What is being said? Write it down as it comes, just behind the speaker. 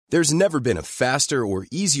There's never been a faster or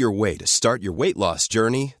easier way to start your weight loss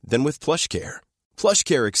journey than with PlushCare.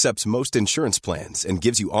 PlushCare accepts most insurance plans and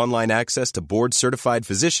gives you online access to board-certified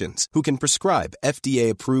physicians who can prescribe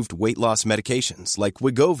FDA-approved weight loss medications like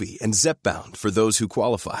Wegovy and Zepbound for those who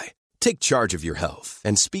qualify. Take charge of your health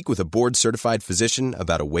and speak with a board-certified physician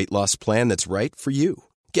about a weight loss plan that's right for you.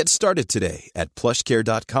 Get started today at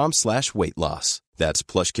plushcare.com/weight loss. That's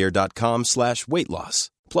plushcare.com/weight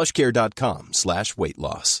loss. plushcare.com/weight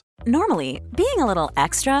loss. Normally, being a little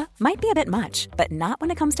extra might be a bit much, but not when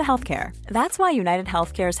it comes to healthcare. That's why United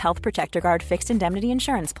Healthcare's Health Protector Guard fixed indemnity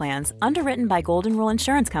insurance plans, underwritten by Golden Rule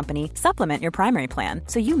Insurance Company, supplement your primary plan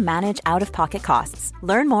so you manage out-of-pocket costs.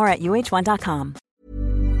 Learn more at uh1.com.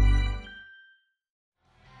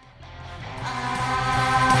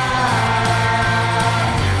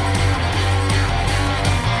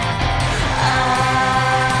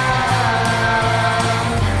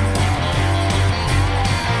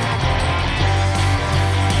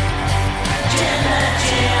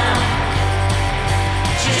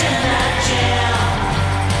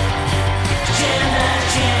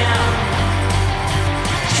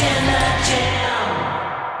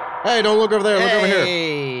 Hey, don't look over there. Look over here.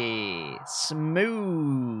 Hey,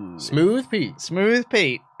 smooth. Smooth Pete. Smooth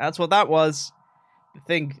Pete. That's what that was. The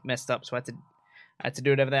thing messed up, so I had to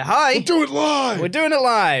do it over there. Hi. We'll do it live. We're doing it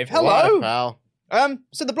live. Hello. Live, pal.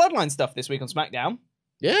 So the Bloodline stuff this week on SmackDown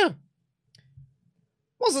Yeah.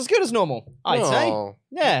 was as good as normal, I'd say.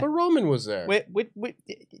 Yeah. But Roman was there. Do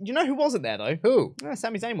you know who wasn't there, though? Who?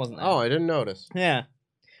 Sami Zayn wasn't there. Oh, I didn't notice. Yeah.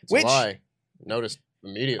 It's a lie. Noticed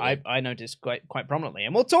immediately. I noticed quite prominently.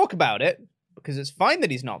 And we'll talk about it, because it's fine that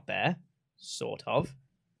he's not there. Sort of.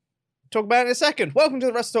 Talk about it in a second. Welcome to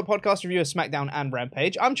the Wrestle Talk podcast review of SmackDown and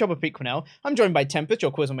Rampage. I'm Chopper Pete Quinnell. I'm joined by Tempest,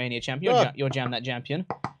 your Quizlemania champion. Your Jam That champion.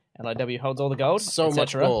 LIW holds all the gold. So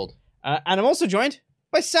much gold. And I'm also joined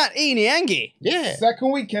by Sat E. Niangi. Yeah.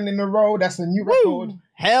 Second weekend in a row. That's a new record.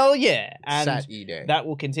 Hell yeah. And Sat E Day. that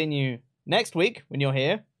will continue next week when you're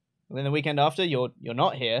here. And then the weekend after, you're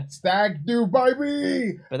not here. Stag do,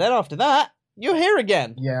 baby! But then after that, you're here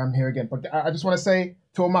again. Yeah, I'm here again. But I just want to say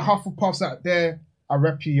to all my Hufflepuffs out there, I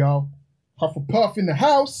rep you, y'all. Hufflepuff in the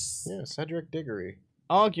house. Yeah, Cedric Diggory.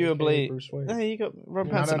 Arguably, Bruce Wayne. hey, you got Rob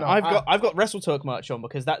No, Pattinson. no. I've got Wrestle Talk merch on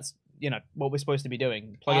because that's what we're supposed to be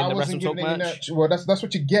doing. Plug in the Wrestle Talk merch. Well, that's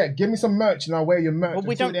what you get. Give me some merch and I'll wear your merch. Well,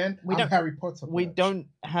 we Until don't- then, I'm Harry Potter. We merch. don't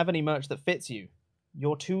have any merch that fits you.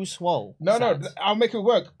 You're too swole. No, Sans. I'll make it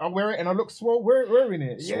work. I'll wear it and I'll look swole wearing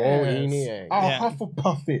it. Swole Yes. Eniang. I'll Yeah.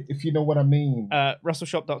 Hufflepuff it, if you know what I mean.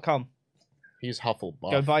 WrestleShop.com. He's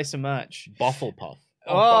Hufflepuff. Go buy some merch. Bufflepuff.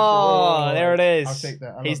 Oh, there it is. I'll take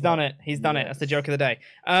that. He's done it. He's done it. That's the joke of the day.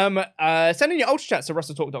 Send in your Ultra Chats to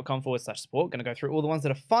WrestleTalk.com/support. Going to go through all the ones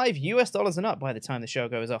that are $5 and up by the time the show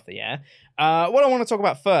goes off the air. What I want to talk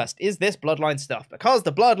about first is this Bloodline stuff, because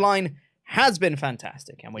the Bloodline has been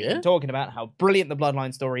fantastic, and we've been talking about how brilliant the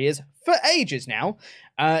Bloodline story is for ages now.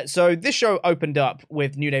 So this show opened up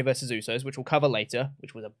with New Day versus Usos, which we'll cover later,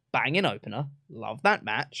 which was a banging opener. Love that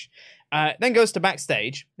match. Then goes to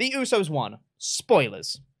backstage. The Usos won.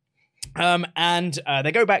 Spoilers. And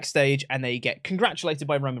they go backstage and they get congratulated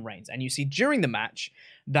by Roman Reigns. And you see during the match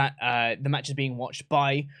that the match is being watched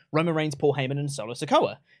by Roman Reigns, Paul Heyman, and Solo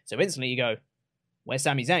Sikoa. So instantly you go, where's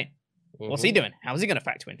Sami Zayn? What's he doing? How is he going to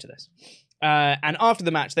factor into this? And after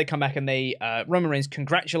the match, they come back and Roman Reigns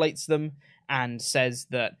congratulates them and says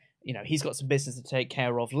that, he's got some business to take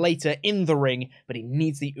care of later in the ring, but he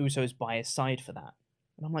needs the Usos by his side for that.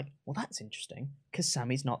 And I'm like, well, that's interesting, because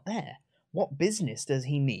Sami's not there. What business does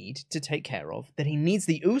he need to take care of that he needs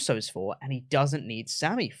the Usos for and he doesn't need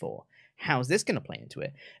Sami for? How's this going to play into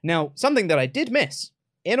it? Now, something that I did miss,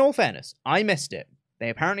 in all fairness, I missed it. They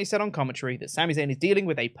apparently said on commentary that Sami Zayn is dealing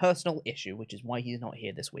with a personal issue, which is why he's not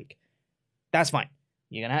here this week. That's fine.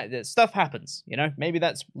 Stuff happens, Maybe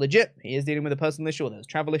that's legit. He is dealing with a personal issue, or there's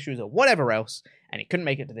travel issues, or whatever else, and he couldn't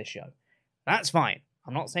make it to this show. That's fine.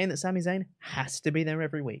 I'm not saying that Sami Zayn has to be there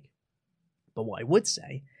every week. But what I would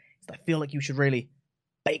say is that I feel like you should really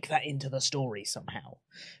bake that into the story somehow.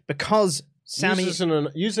 Because Sami...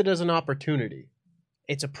 Use it as an opportunity.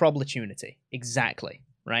 It's a problatunity. Exactly.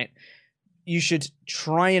 Right? You should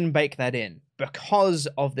try and bake that in. Because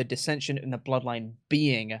of the dissension in the Bloodline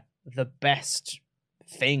being the best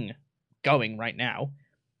thing going right now,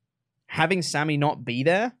 having Sami not be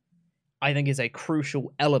there, I think, is a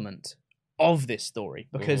crucial element of this story,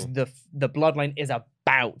 because the Bloodline is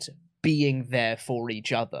about being there for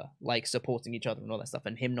each other, like supporting each other and all that stuff,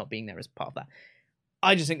 and him not being there is part of that.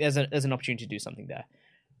 I just think there's an opportunity to do something there,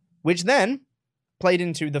 which then played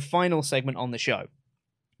into the final segment on the show,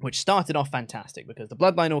 which started off fantastic because the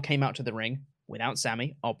Bloodline all came out to the ring without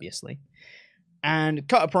Sammy, obviously. And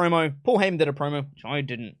cut a promo. Paul Heyman did a promo, which I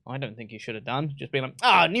don't think he should have done. Just being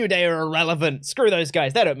like, New Day are irrelevant. Screw those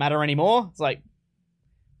guys. They don't matter anymore. It's like,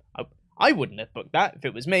 I wouldn't have booked that if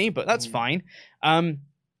it was me, but that's fine. And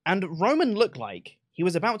Roman looked like he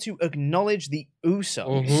was about to acknowledge the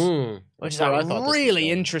Usos, which is a really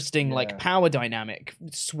interesting power dynamic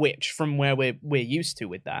switch from where we're used to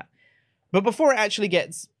with that. But before it actually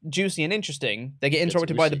gets juicy and interesting, they get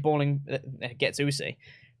interrupted by the brawling. Gets Usi.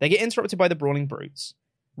 They get interrupted by the Brawling Brutes.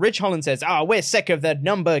 Ridge Holland says, we're sick of the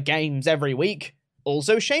number games every week.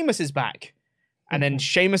 Also, Sheamus is back. And then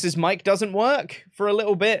Sheamus's mic doesn't work for a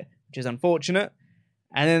little bit, which is unfortunate.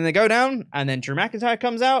 And then they go down, and then Drew McIntyre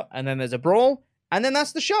comes out, and then there's a brawl, and then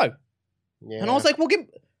that's the show. Yeah. And I was like, what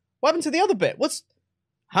happened to the other bit? What's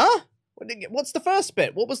the first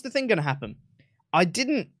bit? What was the thing going to happen? I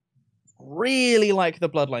didn't really like the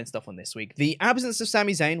Bloodline stuff on this week. The absence of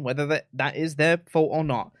Sami Zayn, whether that is their fault or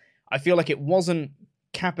not, I feel like it wasn't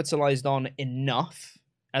capitalized on enough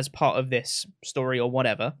as part of this story or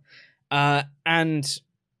whatever. And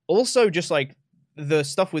also just like the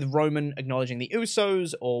stuff with Roman acknowledging the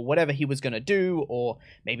Usos or whatever he was going to do, or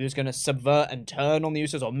maybe he was going to subvert and turn on the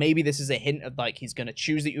Usos, or maybe this is a hint of like he's going to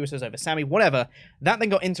choose the Usos over Sammy, whatever. That then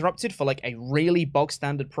got interrupted for like a really bog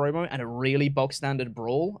standard promo and a really bog standard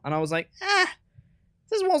brawl, and I was like,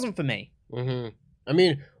 this wasn't for me. I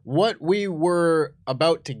mean, what we were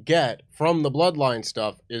about to get from the Bloodline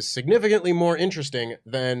stuff is significantly more interesting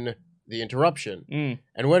than the interruption.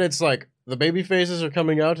 And when it's like the baby faces are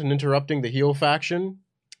coming out and interrupting the heel faction,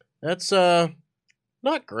 that's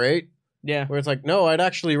not great. Yeah. Where it's like, no, I'd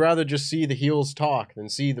actually rather just see the heels talk than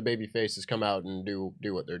see the baby faces come out and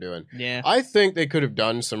do what they're doing. Yeah. I think they could have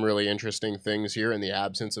done some really interesting things here in the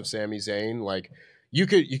absence of Sami Zayn. Like, you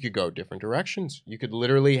could go different directions. You could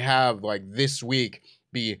literally have like this week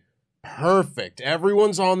be perfect.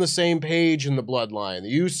 Everyone's on the same page in the Bloodline.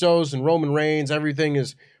 The Usos and Roman Reigns, everything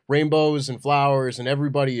is rainbows and flowers, and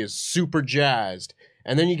everybody is super jazzed.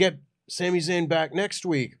 And then you get Sami Zayn back next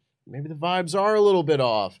week. Maybe the vibes are a little bit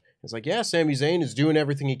off. It's like, yeah, Sami Zayn is doing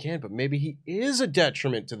everything he can, but maybe he is a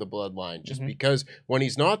detriment to the Bloodline just because when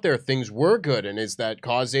he's not there, things were good. And is that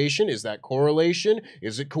causation? Is that correlation?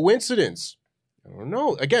 Is it coincidence? I don't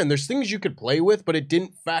know. Again, there's things you could play with, but it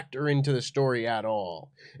didn't factor into the story at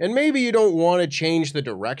all. And maybe you don't want to change the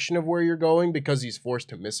direction of where you're going because he's forced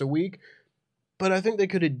to miss a week. But I think they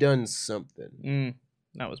could have done something.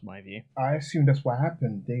 That was my view. I assume that's what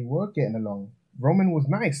happened. They were getting along. Roman was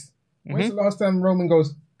nice. When's the last time Roman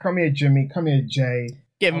goes, come here, Jimmy, come here, Jay?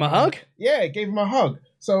 Give him a hug? Yeah, gave him a hug.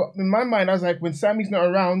 So in my mind, I was like, when Sammy's not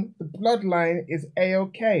around, the Bloodline is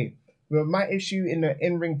A-okay. But my issue in the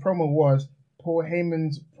in-ring promo was Paul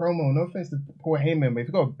Heyman's promo. No offense to Paul Heyman, but if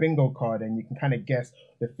you've got a bingo card and you can kind of guess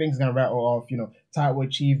the things going to rattle off, title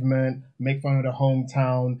achievement, make fun of the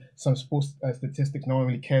hometown, some sports statistics no one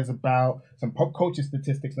really cares about, some pop culture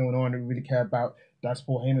statistics no one really care about, that's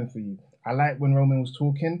Paul Heyman for you. I like when Roman was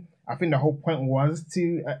talking. I think the whole point was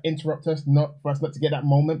to interrupt us, not for us not to get that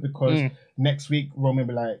moment, because next week Roman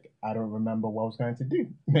will be like, I don't remember what I was going to do.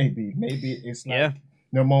 Maybe it's like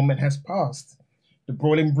no moment has passed. The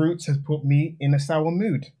Brawling Brutes has put me in a sour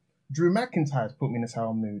mood. Drew McIntyre has put me in a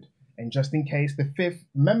sour mood. And just in case the fifth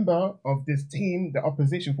member of this team, the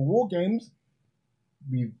opposition for War Games,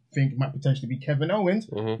 we think might potentially be Kevin Owens,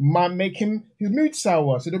 might make him his mood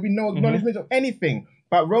sour. So there'll be no acknowledgement of anything.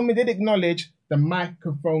 But Roman did acknowledge the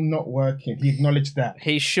microphone not working. He acknowledged that.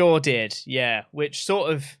 He sure did, yeah. Which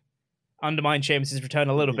sort of undermined Sheamus' return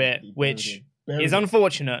a little bit, which is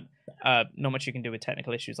unfortunate. Not much you can do with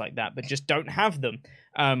technical issues like that, but just don't have them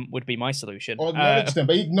would be my solution. Or acknowledge them,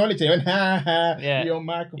 but he acknowledged it. He went, your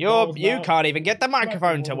microphone. You can't even get the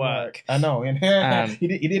microphone to work. I know. And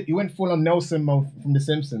he went full on Nelson mode from The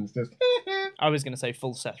Simpsons. Just I was going to say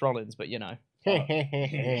full Seth Rollins, but Jan.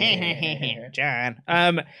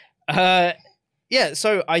 Yeah,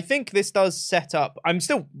 so I think this does set up. I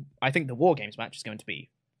think the War Games match is going to be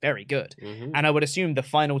very good. And I would assume the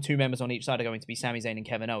final two members on each side are going to be Sami Zayn and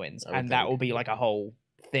Kevin Owens. And that will be like a whole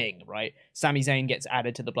thing, right? Sami Zayn gets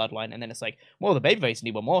added to the Bloodline, and then it's like, well, the babyface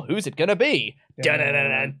need one more. Who's it gonna be?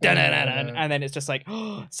 And then it's just like,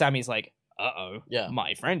 Sammy's like,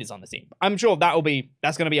 my friend is on the team. I'm sure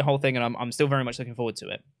that's gonna be a whole thing, and I'm still very much looking forward to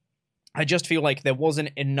it. I just feel like there wasn't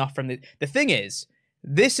enough from the thing is,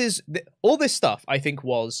 all this stuff I think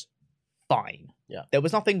was fine. Yeah. There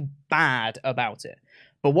was nothing bad about it.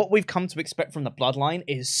 But what we've come to expect from the Bloodline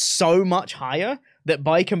is so much higher that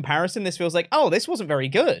by comparison, this feels like, oh, this wasn't very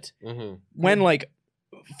good. When, like,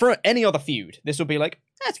 for any other feud, this would be like,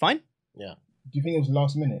 that's fine. Yeah. Do you think it was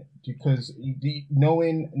last minute? Because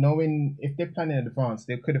knowing if they're planning in advance,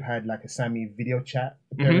 they could have had like a Sammy video chat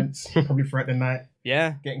appearance probably throughout the night.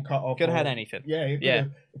 Yeah, getting cut off. Could have had anything. Yeah.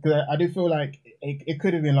 Because I do feel like it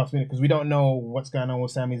could have been last minute because we don't know what's going on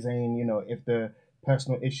with Sami Zayn. You know, if the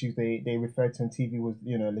personal issues they referred to on TV was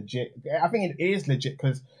legit. I think it is legit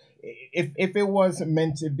because if it was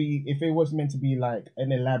meant to be like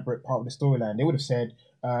an elaborate part of the storyline, they would have said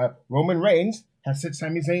Roman Reigns has sent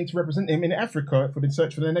Sami Zayn to represent him in Africa for the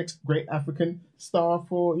search for the next great African star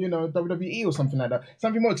for, WWE or something like that.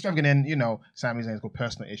 Something more extravagant than, Sami Zayn's got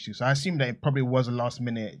personal issues. So I assume that it probably was a last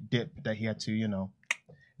minute dip that he had to,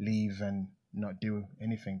 leave and not do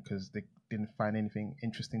anything because they didn't find anything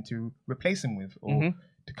interesting to replace him with or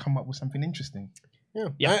to come up with something interesting.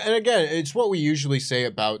 Yeah. And again, it's what we usually say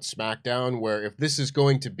about SmackDown, where if this is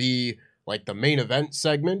going to be like the main event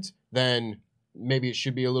segment, then maybe it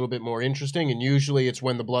should be a little bit more interesting. And usually it's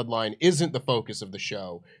when the bloodline isn't the focus of the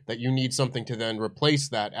show that you need something to then replace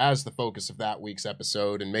that as the focus of that week's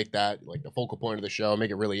episode and make that like the focal point of the show, make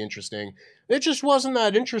it really interesting. It just wasn't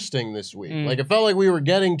that interesting this week. Like it felt like we were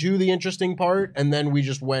getting to the interesting part and then we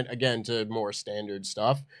just went again to more standard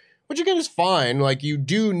stuff, which again is fine. Like you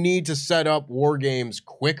do need to set up War Games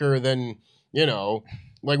quicker than,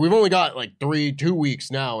 like we've only got like 2 weeks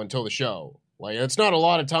now until the show. Like, it's not a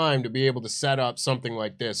lot of time to be able to set up something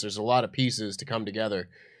like this. There's a lot of pieces to come together.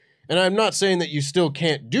 And I'm not saying that you still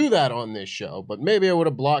can't do that on this show, but maybe I would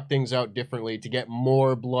have blocked things out differently to get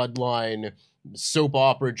more bloodline soap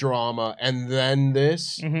opera drama and then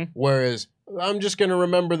this. Whereas I'm just going to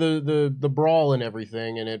remember the brawl and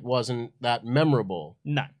everything, and it wasn't that memorable.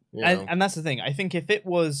 No. And that's the thing. I think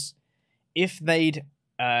if they'd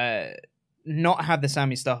not have the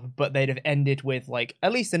Sammy stuff, but they'd have ended with like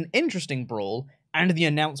at least an interesting brawl and the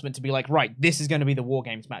announcement to be like, right, this is going to be the War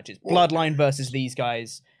Games matches, Bloodline versus these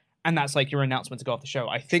guys, and that's like your announcement to go off the show.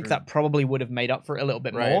 I think that probably would have made up for it a little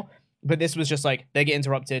bit more. But this was just like they get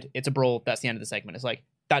interrupted, it's a brawl, that's the end of the segment. It's like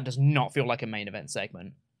that does not feel like a main event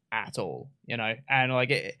segment at all, and like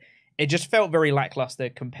it just felt very lackluster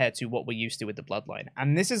compared to what we're used to with the Bloodline.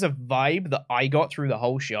 And this is a vibe that I got through the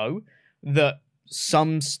whole show that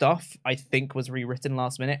some stuff I think was rewritten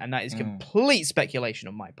last minute, and that is complete speculation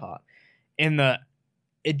on my part, in that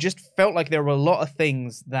it just felt like there were a lot of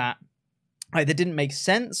things that either didn't make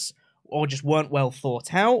sense or just weren't well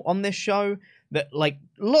thought out on this show, that like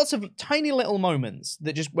lots of tiny little moments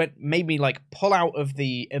that just made me like pull out of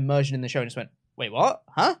the immersion in the show and just went, wait, what?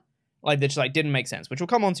 Huh? Like they just like didn't make sense, which we'll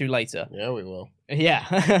come on to later. Yeah, we will.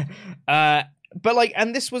 Yeah. But like,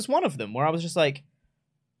 and this was one of them where I was just like,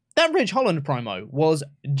 that Ridge Holland promo was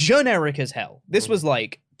generic as hell. This was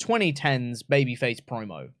like 2010's babyface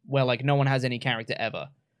promo where like no one has any character ever.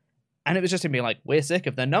 And it was just to be like, we're sick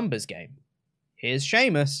of the numbers game. Here's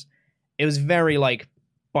Sheamus. It was very like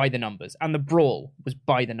by the numbers. And the brawl was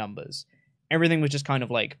by the numbers. Everything was just kind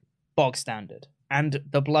of like bog standard. And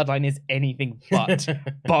the Bloodline is anything but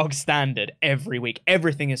bog standard every week.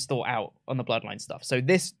 Everything is thought out on the Bloodline stuff. So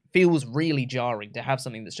this feels really jarring to have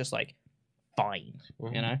something that's just like, fine,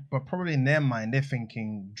 But probably in their mind, they're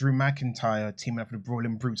thinking Drew McIntyre teaming up with the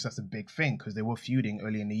Brawling Brutes. That's a big thing because they were feuding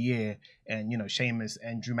early in the year, and Sheamus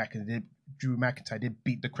and Drew McIntyre did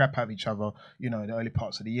beat the crap out of each other, in the early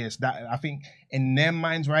parts of the year. So that I think in their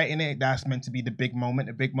minds, right in it, that's meant to be the big moment.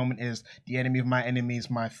 The big moment is the enemy of my enemy is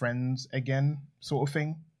my friends again, sort of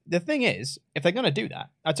thing. The thing is, if they're going to do that,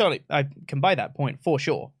 I can buy that point for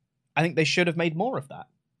sure. I think they should have made more of that.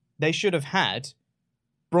 They should have had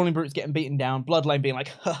Brawling Brutes getting beaten down, Bloodline being like,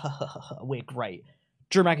 we're great.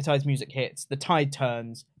 Drew McIntyre's music hits, the tide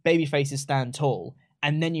turns, babyfaces stand tall,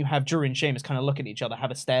 and then you have Drew and Sheamus kind of look at each other, have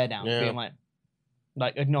a stare down, being like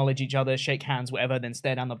acknowledge each other, shake hands, whatever, then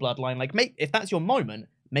stare down the Bloodline. Like, if that's your moment,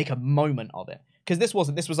 make a moment of it. Because this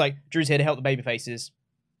was like, Drew's here to help the babyfaces.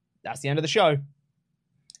 That's the end of the show.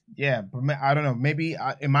 Yeah, but I don't know. Maybe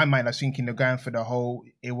in my mind, I was thinking they're going for the whole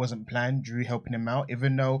it wasn't planned, Drew helping him out.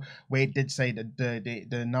 Even though Wade did say that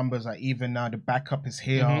the numbers are even now, the backup is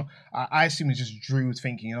here. I assume it's just Drew was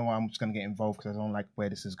thinking, what, I'm just going to get involved because I don't like where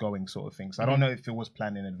this is going, sort of thing. So I don't know if it was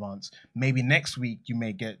planned in advance. Maybe next week you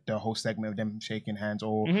may get the whole segment of them shaking hands,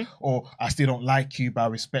 or I still don't like you, but I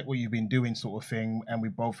respect what you've been doing, sort of thing. And we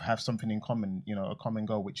both have something in common, a common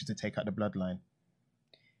goal, which is to take out the Bloodline.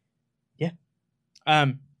 Yeah.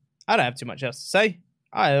 I don't have too much else to say.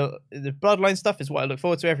 The Bloodline stuff is what I look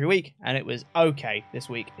forward to every week, and it was okay this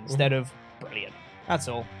week instead of brilliant. That's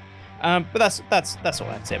all. But that's all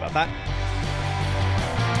I have to say about that.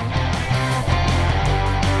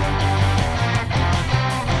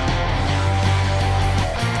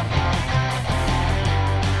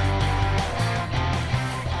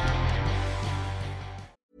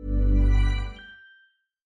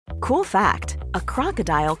 Cool fact, a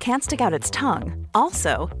crocodile can't stick out its tongue.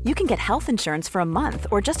 Also, you can get health insurance for a month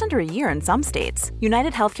or just under a year in some states.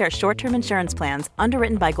 United Healthcare short-term insurance plans,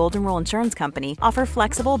 underwritten by Golden Rule Insurance Company, offer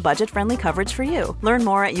flexible, budget-friendly coverage for you. Learn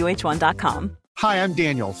more at uh1.com. Hi, I'm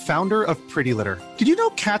Daniel, founder of Pretty Litter. Did you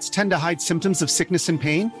know cats tend to hide symptoms of sickness and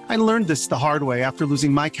pain? I learned this the hard way after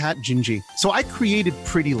losing my cat, Gingy. So I created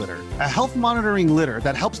Pretty Litter, a health monitoring litter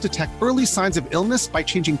that helps detect early signs of illness by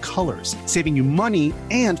changing colors, saving you money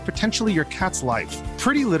and potentially your cat's life.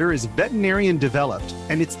 Pretty Litter is veterinarian developed,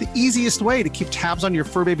 and it's the easiest way to keep tabs on your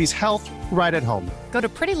fur baby's health right at home. Go to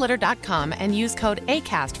prettylitter.com and use code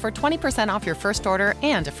ACAST for 20% off your first order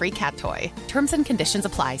and a free cat toy. Terms and conditions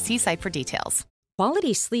apply. See site for details.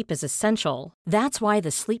 Quality sleep is essential. That's why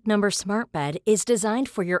the Sleep Number Smart Bed is designed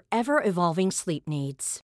for your ever-evolving sleep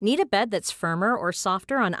needs. Need a bed that's firmer or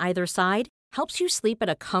softer on either side? Helps you sleep at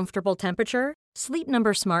a comfortable temperature? Sleep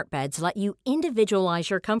Number Smart Beds let you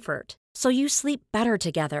individualize your comfort, so you sleep better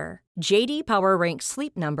together. J.D. Power ranks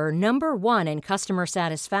Sleep Number number 1 in customer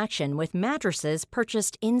satisfaction with mattresses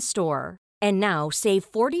purchased in-store. And now, save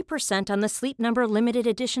 40% on the Sleep Number Limited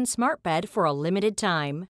Edition Smart Bed for a limited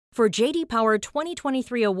time. For J.D. Power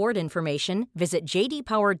 2023 award information, visit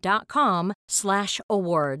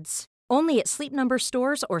jdpower.com/awards. Only at Sleep Number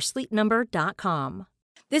stores or sleepnumber.com.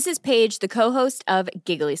 This is Paige, the co-host of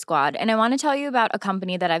Giggly Squad, and I want to tell you about a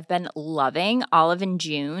company that I've been loving, Olive &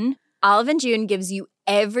 June. Olive & June gives you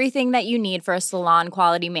everything that you need for a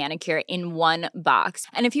salon-quality manicure in one box.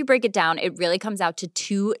 And if you break it down, it really comes out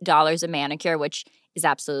to $2 a manicure, which is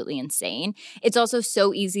absolutely insane. It's also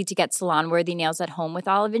so easy to get salon-worthy nails at home with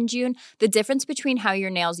Olive & June. The difference between how your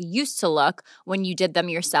nails used to look when you did them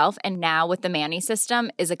yourself and now with the Mani system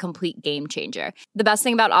is a complete game changer. The best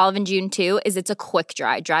thing about Olive & June, too, is it's a quick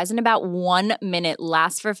dry. Dries in about 1 minute,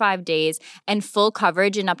 lasts for 5 days, and full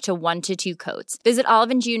coverage in up to 1 to 2 coats. Visit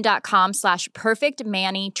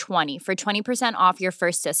oliveandjune.com/perfectmani20 for 20% off your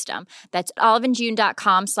first system. That's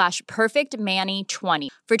oliveandjune.com/perfectmani20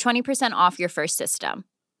 for 20% off your first system.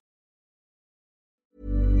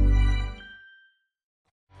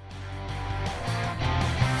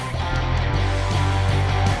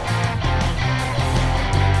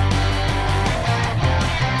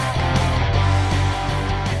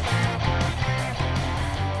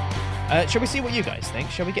 Shall we see what you guys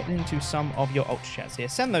think? Shall we get into some of your Ultra Chats here?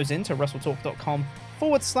 Send those in to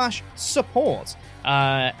wrestletalk.com/support.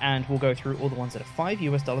 And we'll go through all the ones that are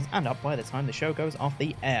 $5 and up by the time the show goes off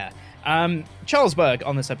the air. Charles Berg,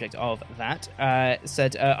 on the subject of that,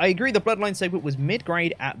 said, I agree the Bloodline segment was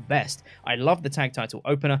mid-grade at best. I love the tag title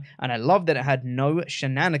opener, and I love that it had no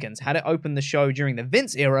shenanigans. Had it opened the show during the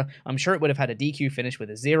Vince era, I'm sure it would have had a DQ finish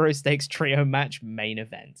with a zero-stakes trio match main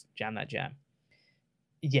event. Jam that jam.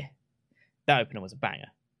 Yeah, that opener was a banger.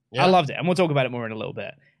 Yeah. I loved it, and we'll talk about it more in a little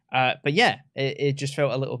bit. But yeah, it just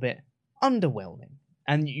felt a little bit underwhelming.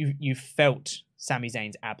 And you felt Sami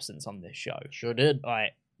Zayn's absence on this show. Sure did.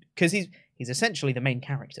 Like, because he's essentially the main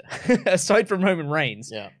character. Aside from Roman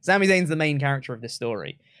Reigns, yeah. Sami Zayn's the main character of this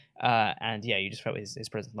story. And yeah, you just felt his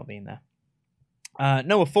presence not being there.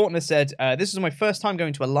 Noah Fortner said, this was my first time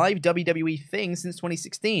going to a live WWE thing since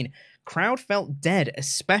 2016. Crowd felt dead,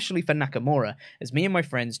 especially for Nakamura, as me and my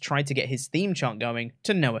friends tried to get his theme chant going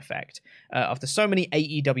to no effect. After so many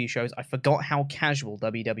AEW shows, I forgot how casual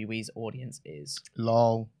WWE's audience is.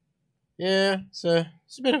 Lol. Yeah, it's a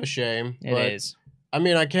bit of a shame. It is. I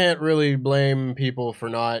mean, I can't really blame people for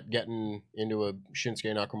not getting into a Shinsuke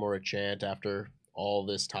Nakamura chant after all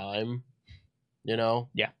this time. You know?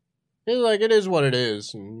 Yeah. It's like, it is what it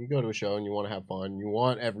is. And you go to a show and you want to have fun. You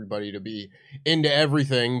want everybody to be into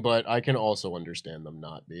everything, but I can also understand them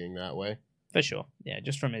not being that way. For sure. Yeah,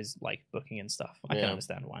 just from his booking and stuff. I can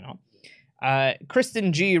understand why not.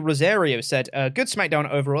 Kristen G. Rosario said, good SmackDown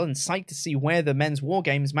overall and psyched to see where the men's War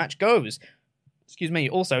Games match goes. Excuse me.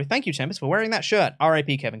 Also, thank you, Tempest, for wearing that shirt.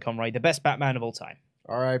 R.I.P. Kevin Conroy, the best Batman of all time.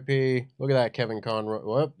 R.I.P. Look at that, Kevin Conroy.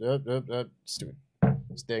 What? Stupid.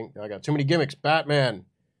 Sting. I got too many gimmicks. Batman.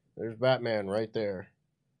 There's Batman right there.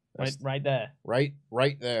 Right there. Right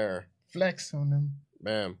there. Flex on them.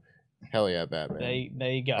 Bam. Hell yeah, Batman.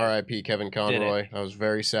 There you go. R.I.P. Kevin Conroy. I was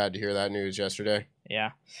very sad to hear that news yesterday.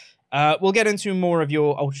 Yeah. We'll get into more of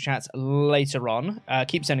your Ultra Chats later on.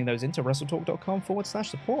 Keep sending those in to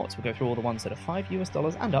wrestletalk.com/support. We'll go through all the ones that are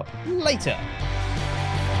 $5 and up later.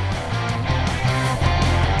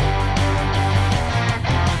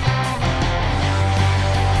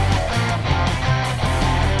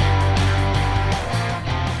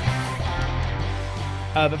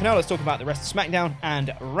 But for now, let's talk about the rest of SmackDown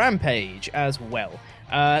and Rampage as well.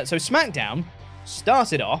 So SmackDown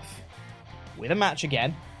started off with a match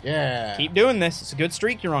again. Yeah. Keep doing this. It's a good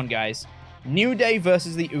streak you're on, guys. New Day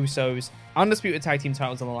versus the Usos, undisputed tag team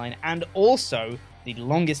titles on the line, and also the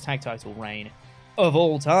longest tag title reign of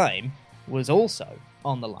all time was also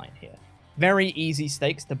on the line here. Very easy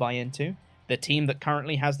stakes to buy into. The team that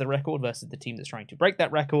currently has the record versus the team that's trying to break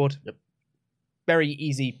that record. Yep. Very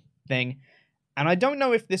easy thing. And I don't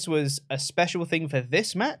know if this was a special thing for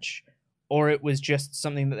this match, or it was just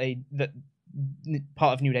something that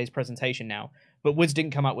part of New Day's presentation now. But Woods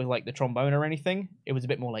didn't come out with like the trombone or anything. It was a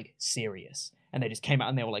bit more like serious. And they just came out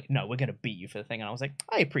and they were like, no, we're going to beat you for the thing. And I was like,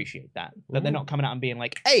 I appreciate that. That they're not coming out and being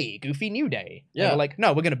like, hey, goofy New Day. Yeah. They were like,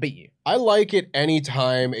 no, we're going to beat you. I like it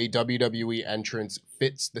anytime a WWE entrance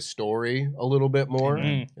fits the story a little bit more.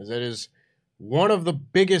 Because it is one of the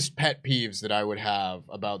biggest pet peeves that I would have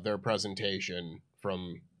about their presentation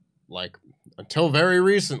from like until very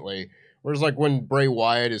recently. Whereas like when Bray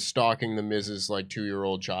Wyatt is stalking the Miz's like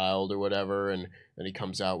 2-year-old child or whatever, and then he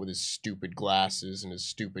comes out with his stupid glasses and his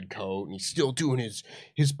stupid coat, and he's still doing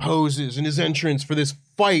his poses and his entrance for this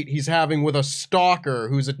fight he's having with a stalker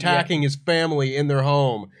who's attacking his family in their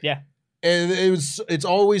home. Yeah. And it's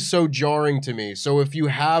always so jarring to me. So if you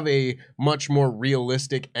have a much more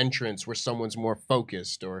realistic entrance where someone's more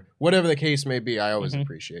focused or whatever the case may be, I always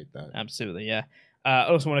appreciate that. Absolutely, yeah. I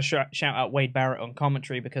also want to shout out Wade Barrett on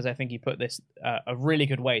commentary because I think he put this a really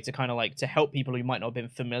good way to kind of like to help people who might not have been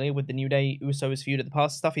familiar with the New Day Usos feud at the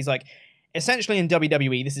past stuff. He's like, essentially in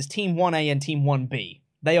WWE, this is Team 1A and Team 1B.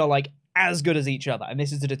 They are like as good as each other, and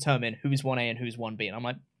this is to determine who's 1A and who's 1B. And I'm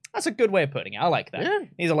like, that's a good way of putting it. I like that. Yeah.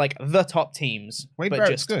 These are like the top teams. Wade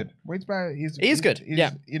Barrett's good. Wade Barrett he's good.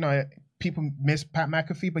 Yeah. You know, people miss Pat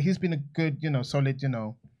McAfee, but he's been a good, solid,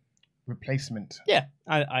 replacement. Yeah,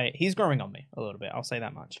 he's growing on me a little bit. I'll say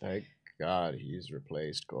that much. Thank God he's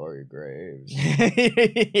replaced Corey Graves.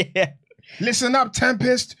 Yeah. Listen up,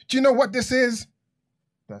 Tempest. Do you know what this is?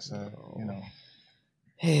 That's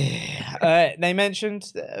They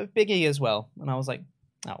mentioned Big E as well, and I was like,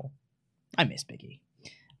 oh, I miss Big E.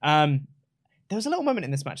 There was a little moment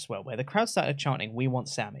in this match as well where the crowd started chanting, "We want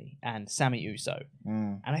Sammy" and "Sammy Uso,"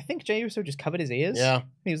 and I think Jey Uso just covered his ears. Yeah,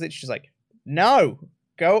 he was literally just like, "No,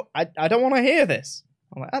 go! I don't want to hear this."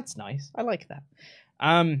 I'm like, "That's nice. I like that."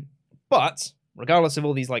 But regardless of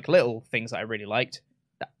all these like little things that I really liked,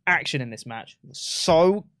 the action in this match was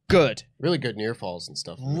so good. Really good near falls and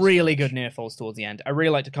stuff. Really good near falls towards the end. I really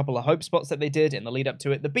liked a couple of hope spots that they did in the lead up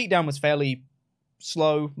to it. The beatdown was fairly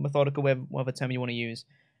slow, methodical, whatever term you want to use.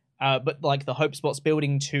 But like the hope spots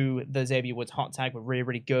building to the Xavier Woods hot tag were really,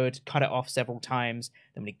 really good. Cut it off several times.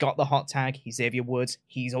 Then when he got the hot tag, he's Xavier Woods.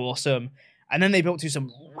 He's awesome. And then they built to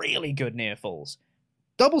some really good near falls.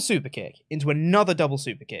 Double super kick into another double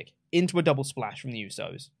super kick into a double splash from the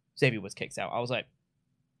Usos. Xavier Woods kicks out. I was like,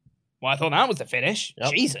 well, I thought that was the finish.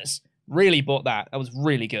 Yep. Jesus. Really bought that. That was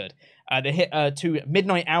really good. They hit to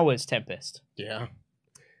Midnight Hours Tempest. Yeah.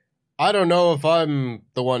 I don't know if I'm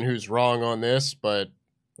the one who's wrong on this, but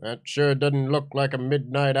that sure doesn't look like a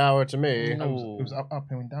midnight hour to me. It was up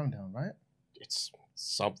and down, right? It's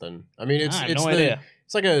something. I mean, it's idea.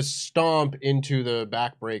 It's like a stomp into the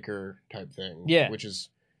backbreaker type thing. Yeah. Which is,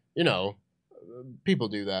 people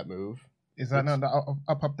do that move. Is that not the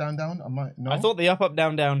up, down? No? I thought the up,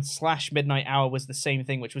 down / midnight hour was the same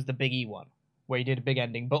thing, which was the Big E one, where he did a big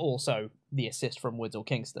ending, but also the assist from Woods or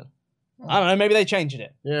Kingston. I don't know. Maybe they changed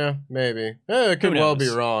it. Yeah, maybe. It could well be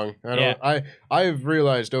wrong. I've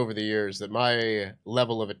realized over the years that my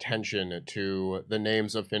level of attention to the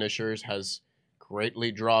names of finishers has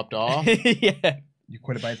greatly dropped off. Yeah. You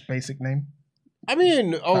quit it by its basic name? I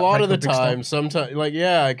mean, a lot of the time, sometimes,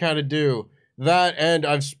 I kind of do. That, and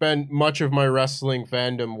I've spent much of my wrestling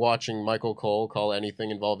fandom watching Michael Cole call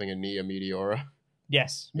anything involving a knee a Meteora.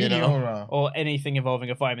 Yes. Meteora. Or anything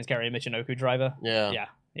involving a fireman's carry Michinoku driver. Yeah.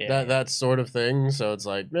 That sort of thing. So it's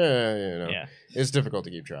like, it's difficult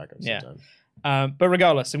to keep track of sometimes. But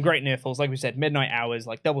regardless, some great near falls. Like we said, midnight hours,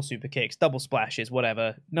 like double super kicks, double splashes,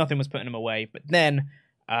 whatever. Nothing was putting them away. But then,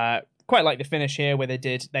 quite like the finish here where they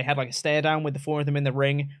had like a stare down with the four of them in the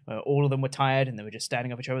ring. All of them were tired and they were just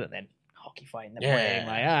standing off each other. And then hockey fight in the ring.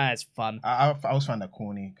 Like, it's fun. I always find that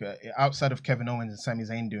corny. Outside of Kevin Owens and Sami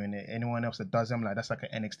Zayn doing it, anyone else that does them, like, that's like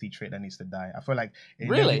an NXT trait that needs to die. I feel like it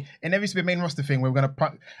never used to be a main roster thing where we're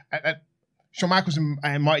gonna Shawn Michaels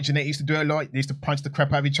and Marty Jannetty used to do it a lot. They used to punch the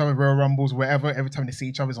crap out of each other, Royal Rumbles, wherever. Every time they see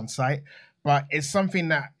each other's on site. But it's something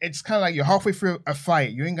that it's kind of like you're halfway through a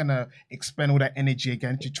fight. You ain't gonna expend all that energy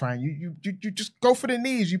again to try and you just go for the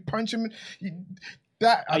knees. You punch him.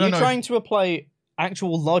 Are you trying to apply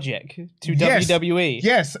actual logic to Yes. WWE.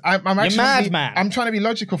 Yes, I'm actually madman. I'm trying to be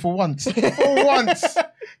logical for once. For once,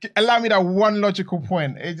 allow me that one logical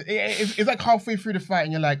point. It's like halfway through the fight,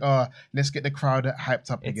 and you're like, "Oh, let's get the crowd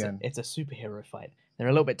hyped up again." It's a superhero fight. They're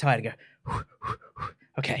a little bit tired and go,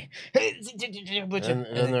 okay.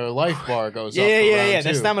 And their life bar goes up. Yeah.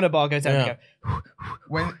 Their stamina bar goes down and go,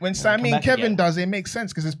 When Sammy and back Kevin again. does it, makes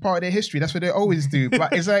sense because it's part of their history. That's what they always do.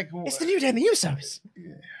 But it's like, it's the New Day and the Usos.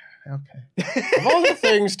 okay. Of all the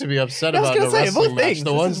things to be upset I was about in a gonna say, of all wrestling match, things,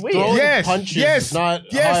 the this ones is weird. throwing Yes, punches yes, is not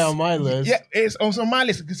yes. high on my list. Yeah, it's also on my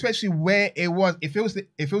list, especially where it was. If it was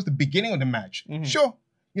the beginning of the match, sure.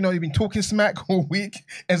 You know, you've been talking smack all week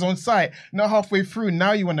as on site. Not halfway through,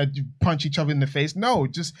 now you want to punch each other in the face. No,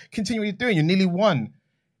 just continue what you're doing. You nearly won.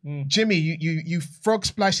 Jimmy, you frog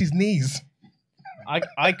splash his knees.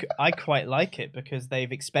 I quite like it because they've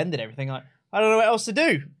expended everything. Like, I don't know what else to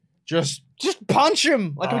do. Just Just punch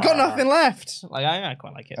him. Like, we've got nothing left. Like, I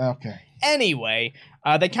quite like it. Okay. Anyway,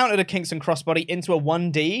 they countered a Kingston crossbody into a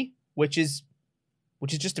 1D, which is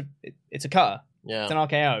just it's a cutter. yeah. It's an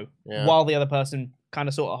RKO. Yeah. While the other person kind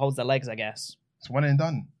of sort of holds their legs, I guess. It's one and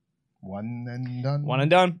done. One and done. One and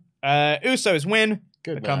done. Usos win.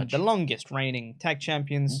 Good become match. the longest reigning tag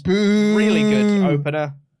champions. Boo. Really good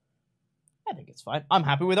opener. I think it's fine. I'm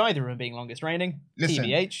happy with either of them being longest reigning. Listen.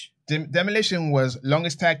 TBH. Demolition was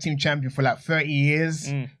longest tag team champion for like 30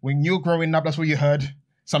 years. When you were growing up, that's what you heard.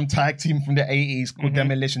 Some tag team from the 80s called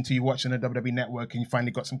Demolition till you watch on the WWE Network and you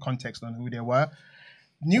finally got some context on who they were.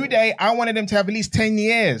 New Day, I wanted them to have at least 10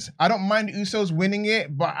 years. I don't mind Usos winning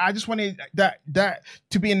it, but I just wanted that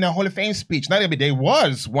to be in the Hall of Fame speech. Not every day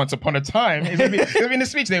was once upon a time. It's in the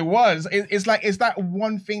speech there was. It's that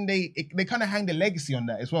one thing they kind of hang the legacy on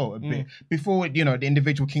that as well a bit. Before, you know, the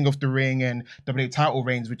individual King of the Ring and WWE title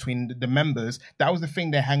reigns between the members, that was the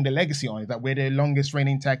thing they hang the legacy on, is that we're the longest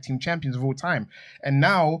reigning tag team champions of all time. And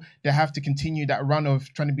now they have to continue that run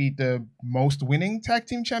of trying to be the most winning tag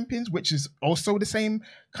team champions, which is also the same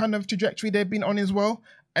kind of trajectory they've been on as well.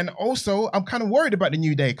 And also, I'm kind of worried about the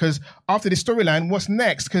New Day because after the storyline, what's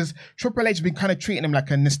next? Because Triple H has been kind of treating them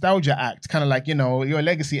like a nostalgia act, kind of like, you know, you're a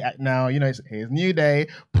legacy act now. You know, here's New Day,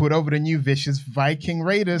 put over the new vicious Viking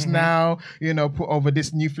Raiders now, you know, put over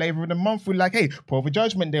this new flavor of the month. We're like, hey, put over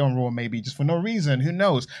Judgment Day on Raw maybe, just for no reason. Who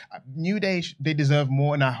knows? New Day, they deserve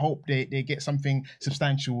more, and I hope they get something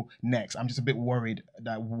substantial next. I'm just a bit worried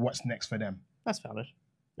that what's next for them. That's valid.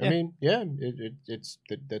 I mean, yeah,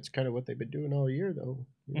 that's kind of what they've been doing all year, though.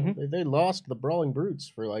 You know, they lost the Brawling Brutes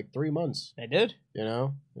for like 3 months. They did. You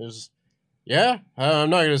know, I'm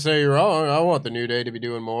not gonna say you're wrong. I want the New Day to be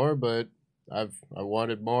doing more, but I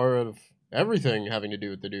wanted more of everything having to do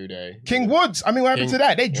with the New Day. King Woods, I mean, what happened to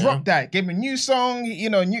that? They dropped that, gave him a new song, you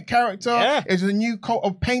know, a new character. Yeah. It was a new coat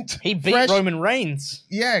of paint. He beat fresh. Roman Reigns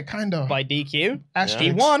Yeah, kind of. by DQ. Asterix.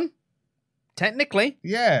 He won, technically.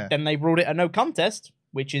 Yeah. Then they ruled it a no contest,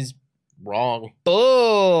 which is Wrong.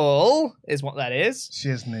 bull, is what that is.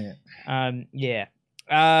 Shiznit. Yeah.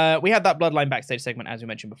 We had that Bloodline backstage segment, as we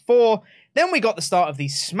mentioned before. Then we got the start of the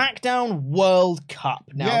SmackDown World Cup.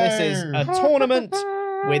 Now, this is a tournament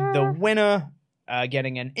with the winner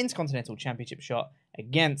getting an Intercontinental Championship shot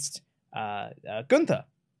against Gunther,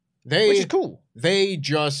 which is cool. They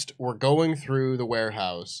just were going through the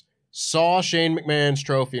warehouse, saw Shane McMahon's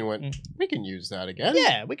trophy, and went, "We can use that again."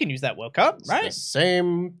 Yeah, we can use that World Cup, It's right? the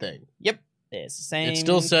same thing. Yep. It's the same. It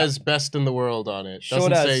still says "Best in the World" on it. Sure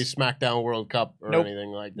Doesn't does. say SmackDown World Cup or Nope.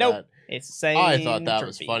 anything like Nope. that. It's the same. I thought that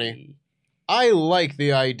was trophy. funny. I like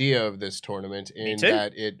the idea of this tournament in too.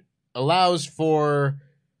 that it allows for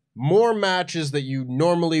more matches that you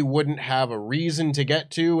normally wouldn't have a reason to get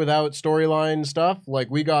to without storyline stuff. Like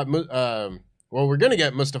we got, we're gonna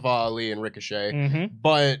get Mustafa Ali and Ricochet, Mm-hmm.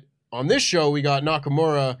 but on this show we got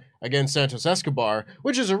Nakamura against Santos Escobar,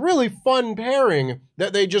 which is a really fun pairing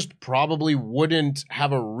that they just probably wouldn't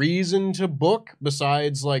have a reason to book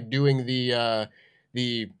besides like doing the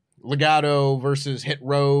Legato versus Hit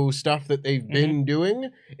Row stuff that they've been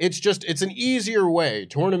doing. It's an easier way.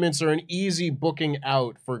 Tournaments are an easy booking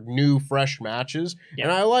out for new, fresh matches,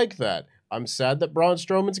 and I like that. I'm sad that Braun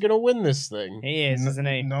Strowman's going to win this thing. He is, isn't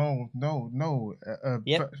he? No.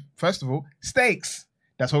 Yep. First of all, stakes.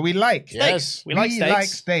 That's what we like. Yes. We like steaks. like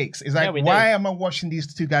steaks. It's like, we do. why am I watching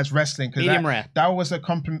these two guys wrestling? Because Medium rare. that was a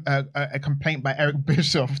complaint by Eric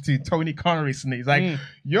Bischoff to Tony Khan recently. He's like,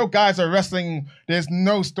 your guys are wrestling. There's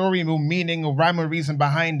no story or meaning or rhyme or reason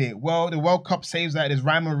behind it. Well, the World Cup saves that there's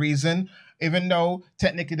rhyme or reason. Even though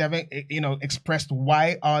technically they haven't, expressed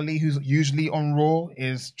why Ali, who's usually on Raw,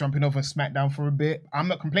 is jumping over SmackDown for a bit. I'm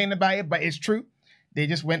not complaining about it, but it's true. They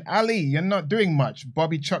just went, Ali, you're not doing much.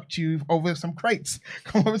 Bobby chucked you over some crates.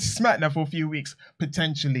 Come over to SmackDown for a few weeks,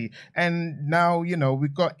 potentially. And now,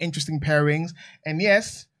 we've got interesting pairings. And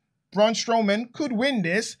yes, Braun Strowman could win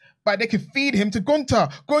this, but they could feed him to Gunther.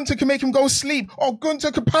 Gunther can make him go sleep, or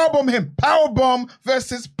Gunther could powerbomb him. Powerbomb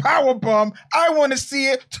versus powerbomb. I want to see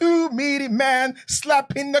it. Two meaty men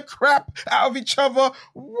slapping the crap out of each other.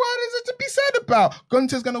 What is it to be said about?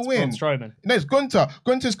 Gunther's going to win. Braun Strowman. No, it's Gunther.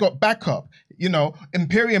 Gunther's got backup.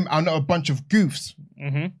 Imperium are not a bunch of goofs.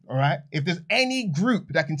 Mm-hmm. All right? If there's any group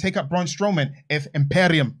that can take up Braun Strowman, it's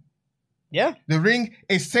Imperium. Yeah. The ring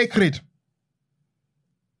is sacred.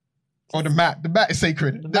 Or the mat. The mat is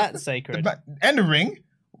sacred. The mat's sacred. And the ring.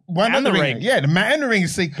 Why not the ring? Yeah, the mat and the ring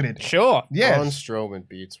is sacred. Sure. Yeah. Braun Strowman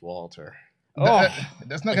beats Walter.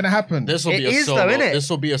 That's not going to happen. This will be a solo. This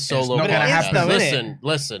will be a solo. It's not going to happen.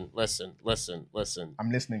 Listen.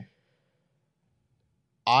 I'm listening.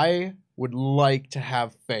 I would like to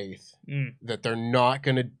have faith that they're not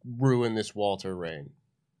going to ruin this Walter reign.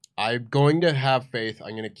 I'm going to have faith.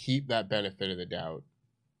 I'm going to keep that benefit of the doubt.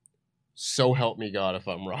 So help me God if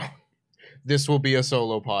I'm wrong. This will be a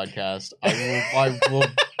solo podcast. I will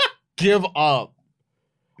give up.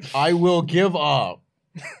 I will give up.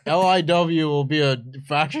 LIW will be a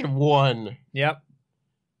faction of one. Yep.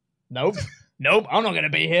 Nope. I'm not going to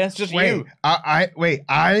be here. It's just you. I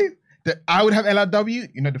would have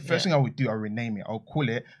LIW. The first thing I would do, I'll rename it. I'll call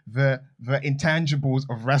it the Intangibles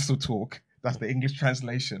of Wrestle Talk. That's the English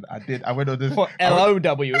translation. I went on this. What, LOW?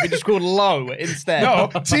 It'd be just called low instead. No,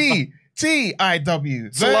 TIW.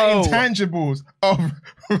 The Intangibles of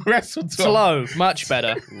Wrestle Talk. Slow. Much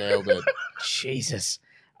better. Nailed it. Jesus.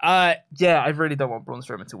 I really don't want Braun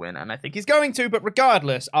Strowman to win, and I think he's going to, but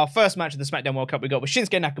regardless, our first match of the SmackDown World Cup we got was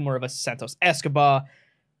Shinsuke Nakamura versus Santos Escobar.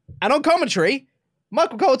 And on commentary,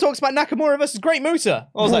 Michael Cole talks about Nakamura versus Great Muta.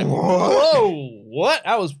 I was like, whoa, what?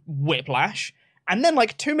 That was whiplash. And then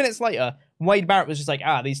 2 minutes later, Wade Barrett was just like,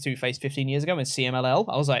 these two faced 15 years ago in CMLL.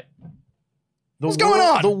 I was like, what's going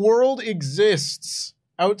on? The world exists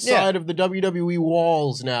outside of the WWE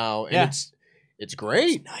walls now, and it's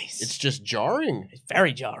great. It's nice. It's just jarring. It's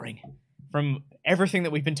very jarring from everything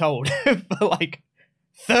that we've been told for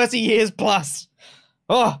 30 years plus.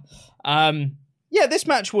 This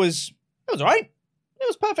match was all right. It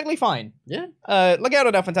was perfectly fine. Yeah.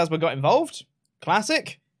 Legado del Fantasma got involved.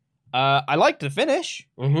 Classic. I liked the finish.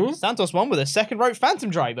 Mm-hmm. Santos won with a second rope Phantom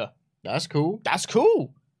Driver. That's cool.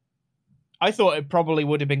 I thought it probably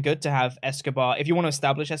would have been good to have Escobar. If you want to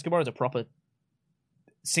establish Escobar as a proper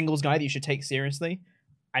singles guy that you should take seriously,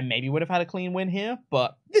 I maybe would have had a clean win here,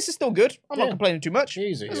 but this is still good. I'm not complaining too much.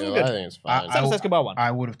 Easy. This is I good. think it's fine. Santos Escobar won. I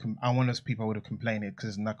want those people would have complained it because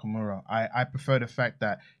it's Nakamura. I prefer the fact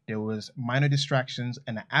that there was minor distractions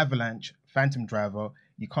and an avalanche Phantom Driver.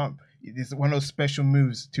 You can't. It's one of those special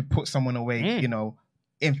moves to put someone away.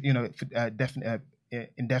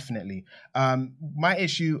 Indefinitely. My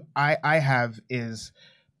issue I have is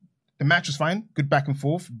the match was fine, good back and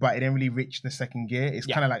forth, but it didn't really reach the second gear. It's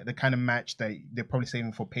kind of like the kind of match that they're probably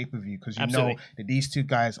saving for pay-per-view because know that these two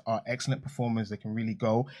guys are excellent performers. They can really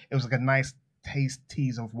go. It was like a nice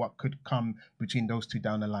tease of what could come between those two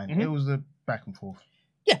down the line. Mm-hmm. It was a back and forth.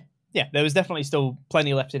 Yeah, there was definitely still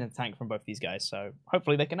plenty left in the tank from both these guys, so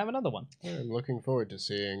hopefully they can have another one. Yeah, I'm looking forward to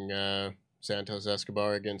seeing Santos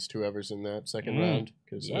Escobar against whoever's in that second round,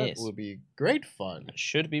 because that will be great fun. It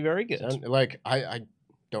should be very good. I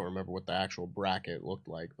don't remember what the actual bracket looked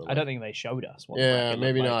like. But I don't think they showed us what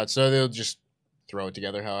maybe not. So they'll just throw it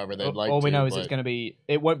together however they'd like to. All we know is it's going to be,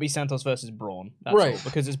 it won't be Santos versus Braun. That's right. all,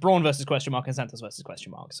 because it's Braun versus question mark and Santos versus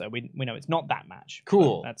question mark. So we know it's not that match.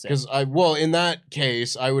 Cool. That's it. Because in that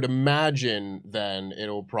case, I would imagine then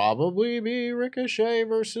it'll probably be Ricochet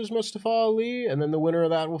versus Mustafa Ali, and then the winner of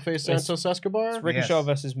that will face Santos Escobar. It's Ricochet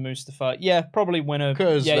versus Mustafa. Yeah, probably winner.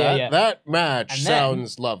 Because that match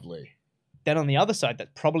sounds lovely. Then on the other side,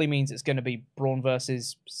 that probably means it's going to be Braun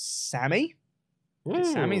versus Sammy.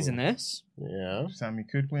 Sammy's in this. Yeah. Sammy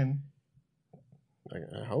could win.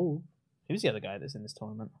 I hope. Who's the other guy that's in this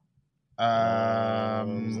tournament?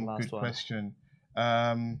 Good question.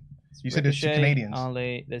 You said there's two Canadians.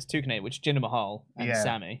 Ali, there's two Canadians, which is Jinder Mahal and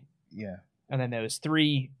Sammy. Yeah. And then there was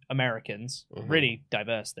 3 Americans. Mm-hmm. Really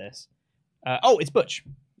diverse, this. It's Butch.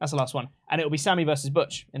 That's the last one. And it'll be Sammy versus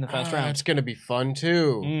Butch in the first round. That's going to be fun,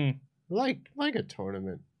 too. Like a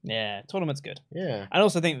tournament. Yeah, tournament's good. Yeah. I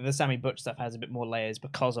also think that the Sammy Butch stuff has a bit more layers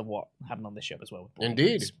because of what happened on this show as well.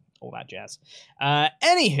 Indeed. All that jazz.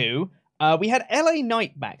 Anywho, we had LA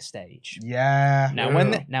Knight backstage. Yeah.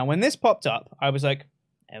 Now, when this popped up, I was like,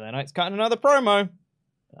 LA Knight's cutting another promo.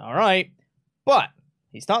 All right. But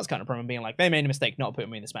He starts cutting a promo being like, they made a mistake not putting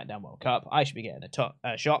me in the SmackDown World Cup. I should be getting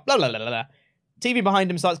a shot. Blah, blah, blah, blah, blah. TV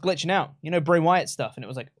behind him starts glitching out. You know, Bray Wyatt stuff. And it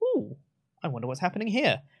was like, ooh, I wonder what's happening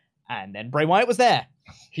here. And then Bray Wyatt was there.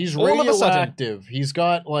 He's All of a sudden- radioactive. He's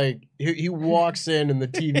got, like, he walks in and the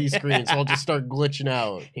TV screens all just start glitching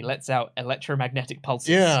out. He lets out electromagnetic pulses.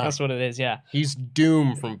 Yeah. That's what it is, yeah. He's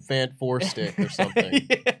Doom from Fant Four Stick or something.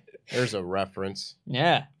 Yeah. There's a reference.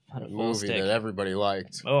 Yeah. A movie that everybody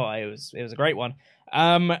liked. Oh, it was a great one.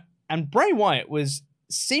 And Bray Wyatt was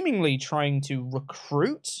seemingly trying to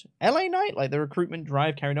recruit LA Knight, like the recruitment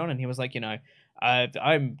drive carried on, and he was like, you know,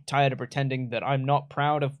 I'm tired of pretending that I'm not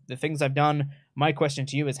proud of the things I've done. My question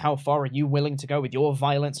to you is, how far are you willing to go with your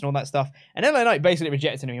violence and all that stuff? And LA Knight basically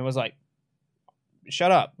rejected him. He was like,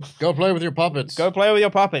 shut up. Go play with your puppets. Go play with your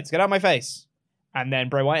puppets. Get out of my face. And then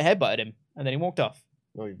Bray Wyatt headbutted him, and then he walked off.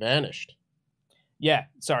 No, he vanished. Yeah,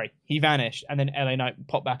 sorry. He vanished, and then LA Knight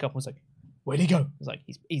popped back up and was like, where'd he go? I was like,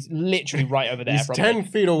 he's literally right over there. He's from 10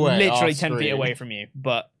 feet away. Literally off 10 feet screen. away from you,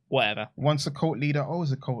 but whatever. Once a cult leader,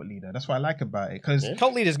 always a cult leader. That's what I like about it. Because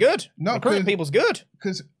Cult leader's good. No, Recruiting 'cause- people's good.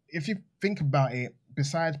 if you think about it,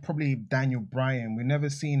 besides probably Daniel Bryan, we've never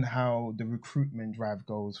seen how the recruitment drive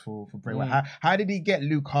goes for Bray Wyatt. How did he get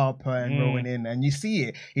Luke Harper and Rowan in? And you see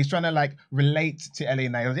it. He's trying to like relate to LA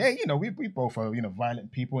Knight. Yeah, you know, we both are, you know,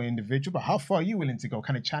 violent people, individual, but how far are you willing to go?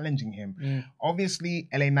 Kind of challenging him. Obviously,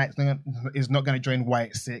 LA Knight is not going to join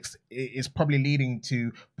Wyatt 6. It's probably leading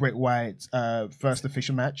to Bray Wyatt's first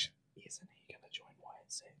official match. Isn't he going to join Wyatt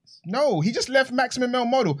 6? No, he just left Maximum Male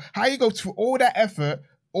Model. How you go through all that effort,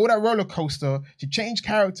 all that roller coaster to change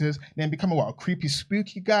characters, then become a creepy,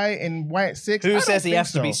 spooky guy in Wyatt 6? Who says he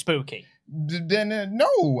has to be spooky? Then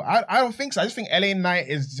no, I don't think so. I just think LA Knight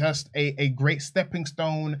is just a great stepping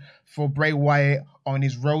stone for Bray Wyatt on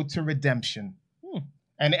his road to redemption.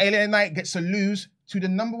 And LA Knight gets to lose to the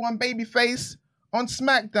number one babyface on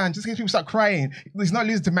SmackDown, just in case people start crying. He's not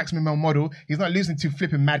losing to Maximum Male Model. He's not losing to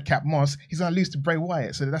flipping Madcap Moss. He's going to lose to Bray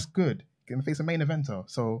Wyatt. So that's good. Going to face a main eventer.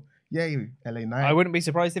 So, yay, LA Knight. I wouldn't be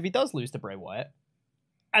surprised if he does lose to Bray Wyatt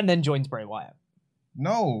and then joins Bray Wyatt.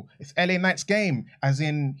 No, it's LA Knight's game. As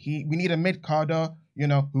in, we need a mid-carder. You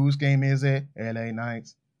know, whose game is it? LA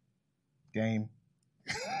Knight's game.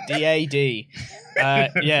 DAD.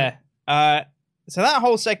 Yeah. So that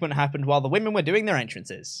whole segment happened while the women were doing their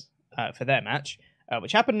entrances for their match,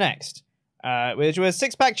 which happened next, which was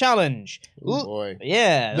Six-Pack Challenge. Oh boy.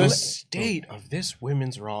 Yeah. The state of this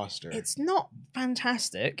women's roster. It's not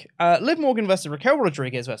fantastic. Liv Morgan versus Raquel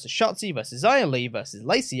Rodriguez versus Shotzi versus Xia Li versus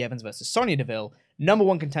Lacey Evans versus Sonya Deville, number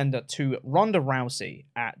one contender to Ronda Rousey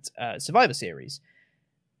at Survivor Series.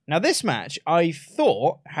 Now, this match, I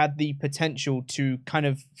thought, had the potential to kind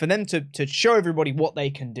of, for them to show everybody what they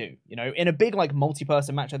can do. You know, in a big, like,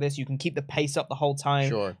 multi-person match like this, you can keep the pace up the whole time.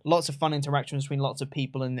 Sure. Lots of fun interactions between lots of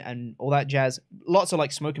people and all that jazz. Lots of,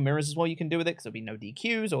 like, smoke and mirrors as well you can do with it, because there'll be no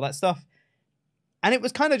DQs, all that stuff. And it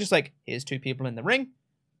was kind of just like, here's two people in the ring,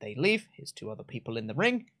 they leave, here's two other people in the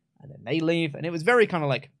ring, and then they leave. And it was very kind of,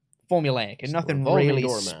 like, formulaic and nothing really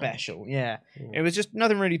special. Yeah. It was just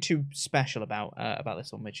nothing really too special about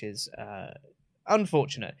this one, which is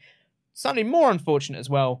unfortunate. Something more unfortunate as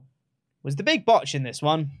well was the big botch in this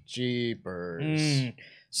one. Jeepers.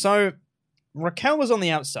 So Raquel was on the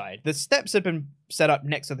outside. The steps had been set up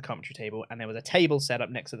next to the commentary table, and there was a table set up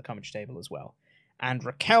next to the commentary table as well. And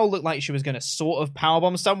Raquel looked like she was going to sort of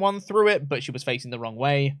powerbomb someone through it, but she was facing the wrong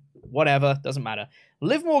way. Whatever, doesn't matter.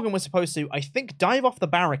 Liv Morgan was supposed to, I think, dive off the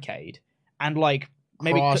barricade and, like,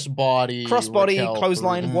 maybe crossbody,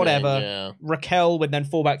 clothesline, whatever. Yeah. Raquel would then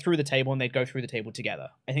fall back through the table and they'd go through the table together.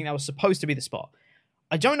 I think that was supposed to be the spot.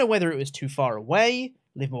 I don't know whether it was too far away.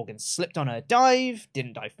 Liv Morgan slipped on her dive,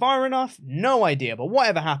 didn't dive far enough. No idea, but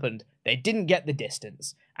whatever happened, they didn't get the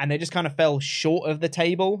distance. And they just kind of fell short of the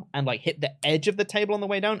table and, like, hit the edge of the table on the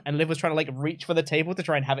way down. And Liv was trying to, like, reach for the table to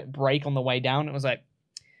try and have it break on the way down. It was like,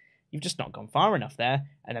 you've just not gone far enough there.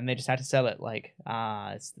 And then they just had to sell it like,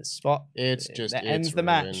 it's the spot. That ends the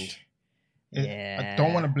match. I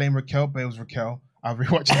don't want to blame Raquel, but it was Raquel. I'll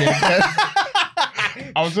rewatch it again.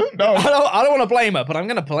 I don't want to blame her, but I'm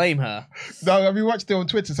going to blame her. No, I rewatched it on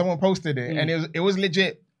Twitter. Someone posted it, and it was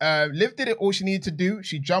legit. Liv did it all she needed to do.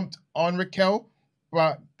 She jumped on Raquel,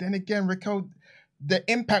 but then again, Raquel, the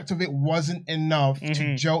impact of it wasn't enough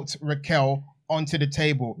to jolt Raquel onto the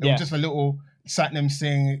table. It was just a little Satnam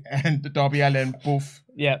Singh and Darby Allin, boof.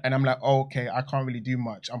 Yeah. And I'm like, oh, okay, I can't really do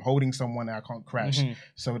much. I'm holding someone and I can't crash.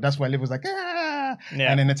 So that's why Liv was like, ah.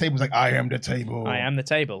 Yeah. And then the table was like, I am the table. I am the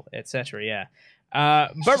table, etc. Yeah.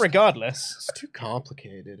 But regardless. It's too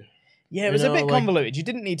complicated. Yeah, it was a bit convoluted. You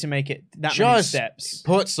didn't need to make it that many steps.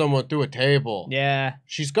 Put someone through a table. Yeah.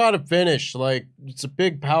 She's got to finish. Like, it's a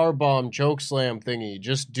big powerbomb choke slam thingy.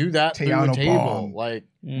 Just do that through a table. Bomb. Like,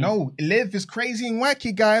 no, Liv is crazy and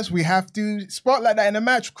wacky, guys. We have to spotlight that in the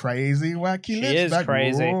match. Crazy, wacky Liv. She is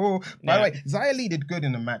crazy. By the way, Xia Li did good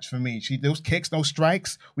in the match for me. Those kicks, those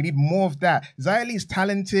strikes. We need more of that. Xia Li is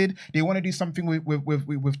talented. They want to do something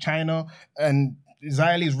with China, and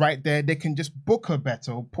Xia Li's right there. They can just book her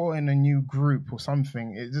better or put her in a new group or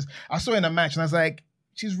something. I saw her in a match and I was like,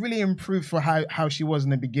 she's really improved for how she was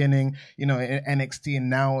in the beginning, in NXT,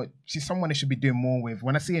 and now she's someone they should be doing more with.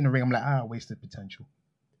 When I see her in the ring, I'm like, wasted potential.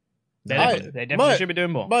 They definitely should be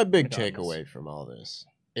doing more. My big takeaway from all this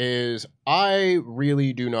is I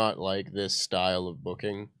really do not like this style of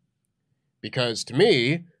booking, because to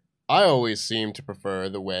me, I always seem to prefer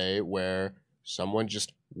the way where someone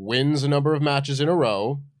just wins a number of matches in a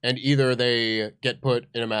row, and either they get put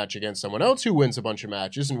in a match against someone else who wins a bunch of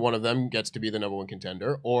matches and one of them gets to be the number one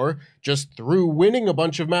contender, or just through winning a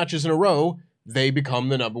bunch of matches in a row, they become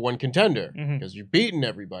the number one contender because you've beaten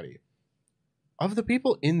everybody. Of the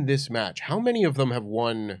people in this match, how many of them have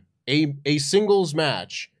won a singles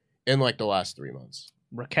match in like the last 3 months?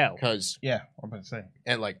 Raquel. Because I'm about to say.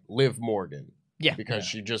 And like Liv Morgan. Yeah. Because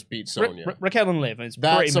she just beat Sonya. Raquel and Liv.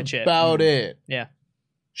 That's about it. Yeah.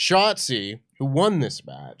 Shotzi, who won this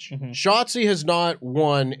match, Shotzi has not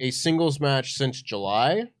won a singles match since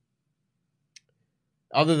July,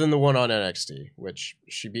 other than the one on NXT, which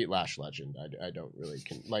she beat Lash Legend. I don't really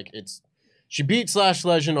she beat Slash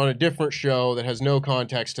Legend on a different show that has no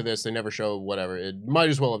context to this. They never show whatever. It might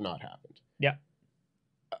as well have not happened. Yeah.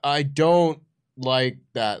 I don't like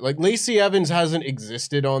that. Like, Lacey Evans hasn't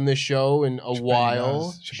existed on this show in a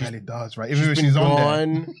while. She barely does, right? Even she's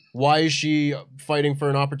on there. Why is she fighting for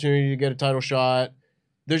an opportunity to get a title shot?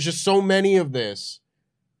 There's just so many of this.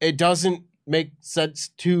 It doesn't make sense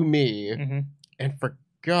to me. And for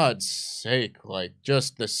God's sake, like,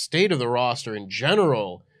 just the state of the roster in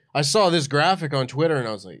general. I saw this graphic on Twitter and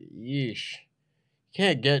I was like, yeesh.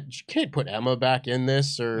 You can't put Emma back in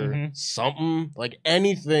this or something, like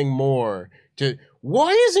anything more.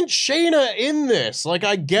 Why isn't Shayna in this? Like,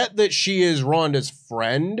 I get that she is Ronda's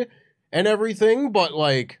friend and everything, but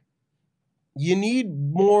like, you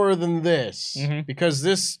need more than this because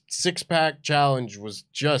this 6-pack challenge was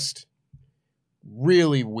just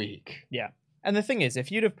really weak. Yeah. And the thing is,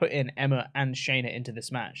 if you'd have put in Emma and Shayna into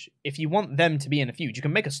this match, if you want them to be in a feud, you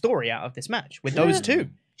can make a story out of this match with those two.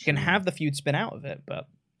 You can have the feud spin out of it, but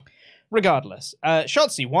regardless.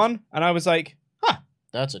 Shotzi won, and I was like,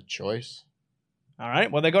 that's a choice. All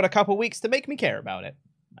right, well, they got a couple weeks to make me care about it,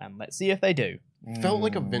 and let's see if they do. Felt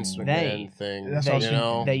like a Vince McMahon thing.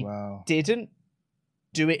 They didn't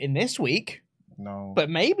do it in this week. No. But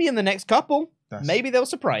maybe in the next couple. Maybe they'll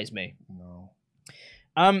surprise me. No.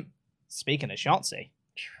 Speaking of Shotzi.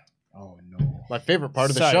 Oh, no. My favorite part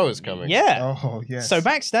of the show is coming. Yeah. Oh, yes. So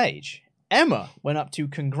backstage, Emma went up to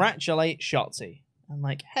congratulate Shotzi. I'm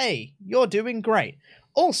like, hey, you're doing great.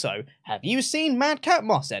 Also, have you seen Madcap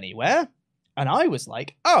Moss anywhere? And I was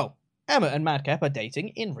like, oh, Emma and Madcap are dating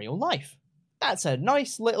in real life. That's a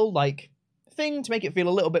nice little, thing to make it feel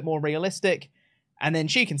a little bit more realistic. And then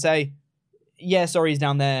she can say, yeah, sorry, he's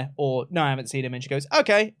down there, or no, I haven't seen him. And she goes,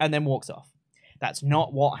 okay, and then walks off. That's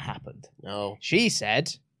not what happened. No. She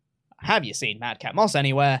said, have you seen Madcap Moss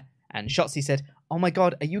anywhere? And Shotzi said, oh my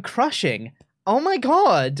God, are you crushing? Oh my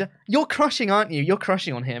God, you're crushing, aren't you? You're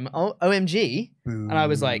crushing on him. Oh, OMG. Boo. And I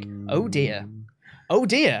was like, oh dear. Oh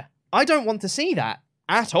dear. I don't want to see that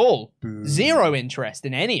at all. Boo. Zero interest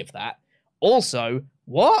in any of that. Also,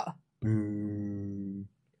 what? Boo.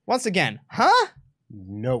 Once again, huh?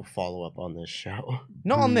 No follow-up on this show.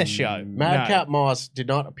 Not on this show. Madcap Moss did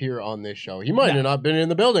not appear on this show. He might have not been in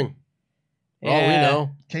the building. Yeah. Oh, we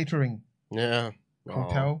know. Catering. Yeah.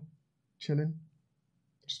 Hotel. Chilling.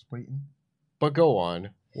 Just waiting. But go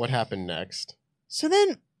on. What happened next? So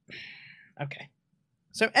then... Okay.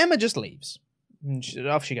 So Emma just leaves. And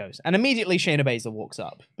off she goes. And immediately Shayna Baszler walks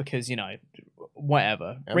up. Because,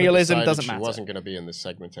 whatever. Emma realism decided doesn't matter. She wasn't going to be in this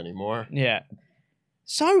segment anymore. Yeah.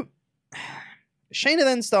 So... Shayna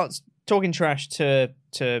then starts talking trash to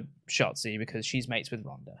Shotzi because she's mates with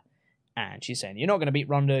Ronda. And she's saying, you're not going to beat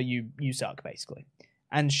Ronda, you suck, basically.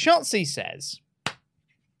 And Shotzi says,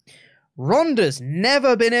 Ronda's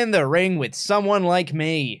never been in the ring with someone like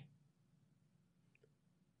me.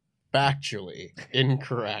 Factually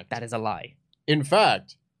incorrect. That is a lie. In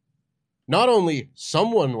fact, not only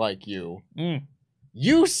someone like you,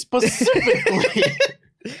 you specifically,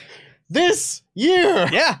 this year.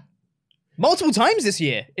 Yeah. Multiple times this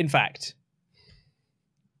year, in fact.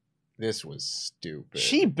 This was stupid.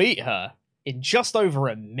 She beat her in just over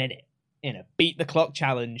a minute in a beat the clock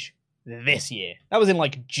challenge this year. That was in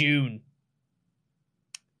like June.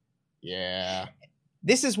 Yeah.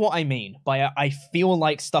 This is what I mean by I feel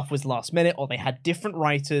like stuff was last minute, or they had different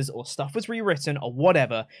writers, or stuff was rewritten, or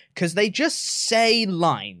whatever, because they just say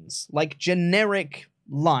lines, like generic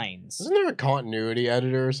lines. Isn't there a continuity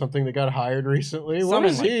editor or something that got hired recently? What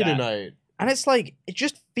Something is like he that. tonight? And it's like, it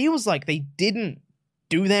just feels like they didn't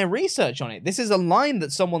do their research on it. This is a line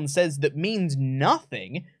that someone says that means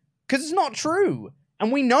nothing, because it's not true.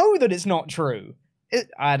 And we know that it's not true.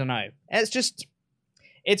 I don't know.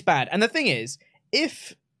 It's bad. And the thing is,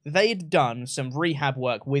 if they'd done some rehab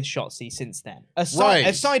work with Shotzi since then,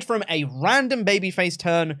 aside from a random babyface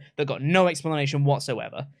turn that got no explanation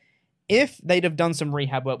whatsoever, if they'd have done some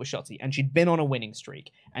rehab work with Shotzi and she'd been on a winning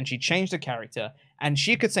streak and she changed her character and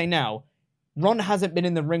she could say now, Ron hasn't been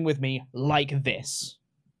in the ring with me like this,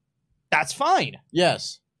 that's fine.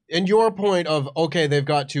 Yes. And your point of, okay, they've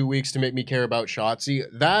got 2 weeks to make me care about Shotzi,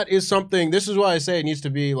 that is something, this is why I say it needs to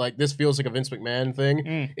be like, this feels like a Vince McMahon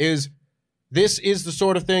thing, This is the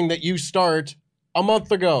sort of thing that you start a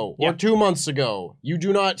month ago or 2 months ago. You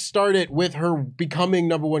do not start it with her becoming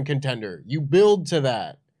number one contender. You build to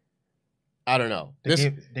that. I don't know.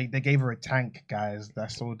 They gave her a tank, guys.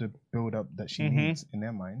 That's all the build-up that she needs in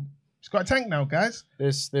their mind. She's got a tank now, guys.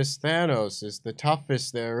 This Thanos is the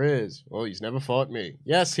toughest there is. Well, he's never fought me.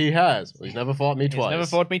 Yes, he has. Well, he's never fought me twice. He's never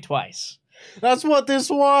fought me twice. That's what this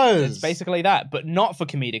was. It's basically that, but not for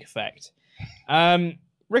comedic effect.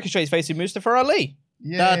 Ricochet's facing Mustafa Ali.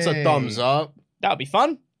 Yay. That's a thumbs up. That would be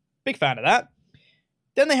fun. Big fan of that.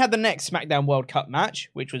 Then they had the next SmackDown World Cup match,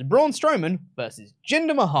 which was Braun Strowman versus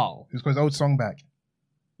Jinder Mahal. Who's got his old song back?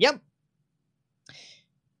 Yep.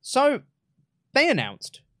 So, they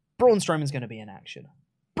announced Braun Strowman's going to be in action.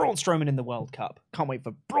 Braun Strowman in the World Cup. Can't wait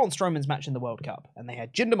for Braun Strowman's match in the World Cup. And they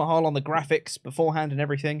had Jinder Mahal on the graphics beforehand and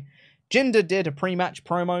everything. Jinder did a pre-match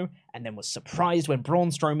promo and then was surprised when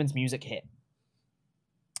Braun Strowman's music hit.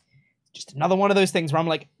 Just another one of those things where I'm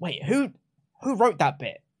like, wait, who wrote that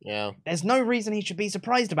bit? Yeah. There's no reason he should be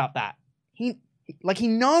surprised about that. He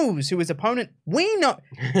knows who his opponent. We know.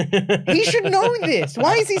 He should know this.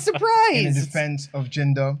 Why is he surprised? In the defense of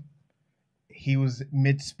Jinder, he was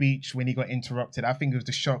mid-speech when he got interrupted. I think it was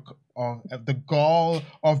the shock of the gall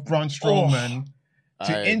of Braun Strowman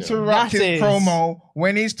to interrupt his promo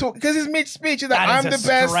when he's talking. Because he's mid-speech. He's like, I'm the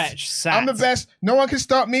best. I'm the best. No one can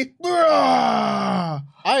stop me.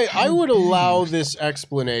 I would allow this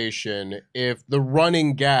explanation if the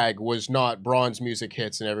running gag was not Braun's music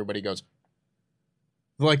hits and everybody goes,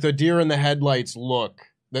 like the deer in the headlights look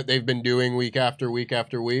that they've been doing week after week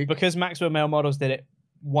after week. Because Maxwell Male Models did it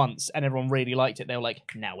once and everyone really liked it. They were like,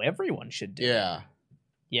 now everyone should do it.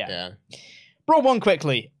 Yeah. Braun won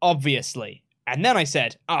quickly, obviously. And then I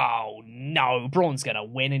said, oh no, Braun's going to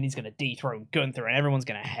win and he's going to dethrone Gunther and everyone's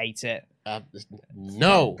going to hate it.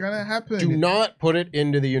 No. Gonna happen. Do not put it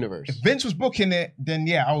into the universe. If Vince was booking it, then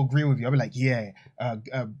yeah, I'll agree with you. I'll be like,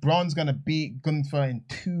 Braun's gonna beat Gunther in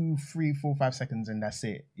 2, 3, 4, 5 seconds, and that's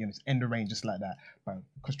it. You know, it's end the reign just like that. But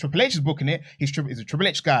because Triple H is booking it, he's a Triple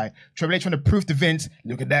H guy. Triple H trying to prove to Vince,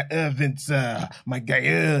 look at that, Vince, my guy,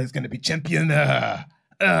 is gonna be champion. That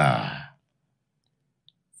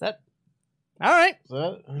all right?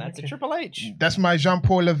 That's a Triple H. That's my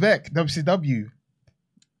Jean-Paul Levesque, WCW.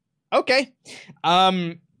 Okay.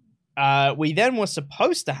 We then were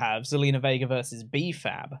supposed to have Zelina Vega versus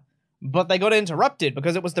B-Fab, but they got interrupted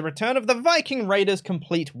because it was the return of the Viking Raiders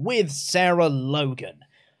complete with Sarah Logan.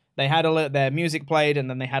 They had their music played, and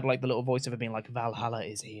then they had like the little voiceover being like, Valhalla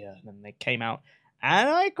is here. And then they came out, and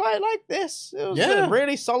I quite liked this. It was a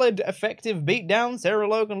really solid, effective beatdown. Sarah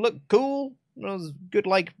Logan looked cool. It was good,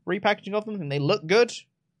 like, repackaging of them, and they look good.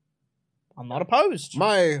 I'm not opposed.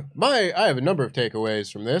 I have a number of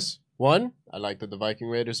takeaways from this. One, I like that the Viking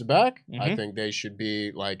Raiders are back. I think they should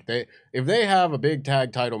be like if they have a big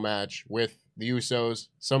tag title match with the Usos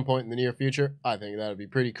some point in the near future, I think that would be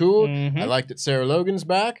pretty cool. I like that Sarah Logan's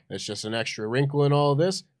back. It's just an extra wrinkle in all of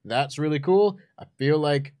this. That's really cool. I feel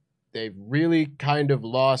like they've really kind of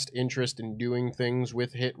lost interest in doing things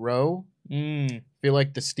with Hit Row. Feel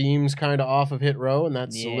like the steam's kind of off of Hit Row, and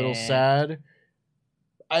that's a little sad.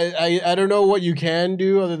 I don't know what you can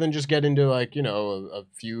do other than just get into, like, you know, a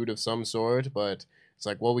feud of some sort, but it's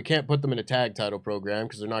like, well, we can't put them in a tag title program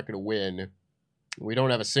because they're not going to win. We don't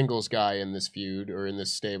have a singles guy in this feud or in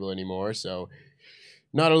this stable anymore, so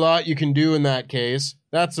not a lot you can do in that case.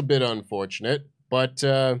 That's a bit unfortunate, but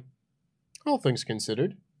all things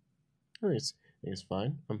considered, I think it's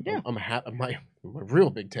fine. I'm happy. my real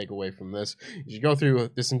big takeaway from this is you go through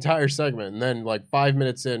this entire segment, and then like 5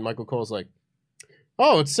 minutes in, Michael Cole's like,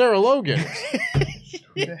 "Oh, it's Sarah Logan."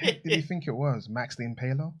 Who the heck did you think it was? Max the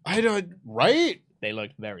Impaler? I don't. Right? They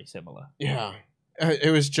looked very similar. Yeah.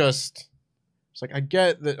 It was just. It's like I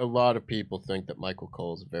get that a lot of people think that Michael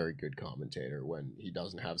Cole is a very good commentator when he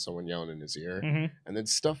doesn't have someone yelling in his ear, and then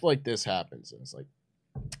stuff like this happens, and it's like,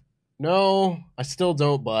 no, I still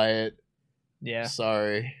don't buy it. Yeah.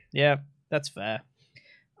 Sorry. Yeah, that's fair.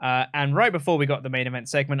 And right before we got the main event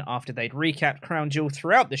segment, after they'd recapped Crown Jewel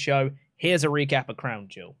throughout the show, here's a recap of Crown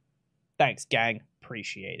Jewel. Thanks, gang.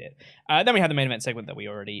 Appreciate it. Then we had the main event segment that we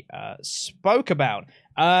already spoke about.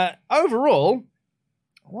 Overall,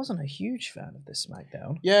 I wasn't a huge fan of this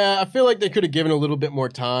SmackDown. Yeah, I feel like they could have given a little bit more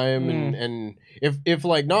time, and if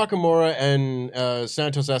like Nakamura and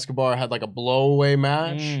Santos Escobar had like a blowaway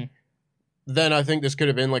match, then I think this could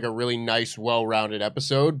have been like a really nice, well-rounded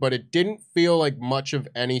episode, but it didn't feel like much of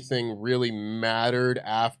anything really mattered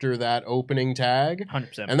after that opening tag.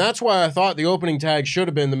 100%. And that's why I thought the opening tag should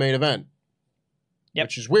have been the main event. Yep.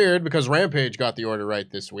 Which is weird because Rampage got the order right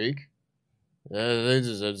this week. This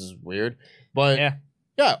is weird. But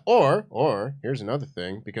yeah, or here's another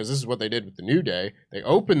thing, because this is what they did with the New Day. They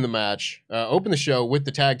opened the match, opened the show with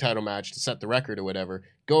the tag title match to set the record or whatever,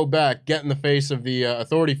 go back, get in the face of the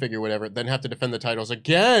authority figure or whatever, then have to defend the titles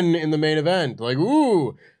again in the main event. Like,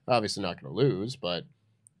 ooh, obviously not going to lose, but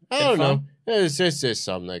I don't know. It's just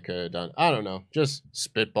something they could have done. I don't know. Just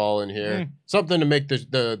spitball in here. Something to make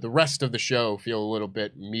the rest of the show feel a little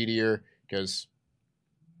bit meatier, because,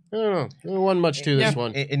 I don't know. There wasn't much to this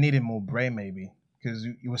one. It needed more Bray, maybe. Because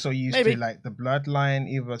you were so used to like the bloodline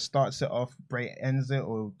either starts it off, Bray ends it,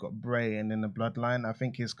 or got Bray and then the bloodline. I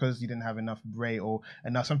think it's because you didn't have enough Bray or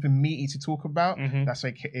enough something meaty to talk about. That's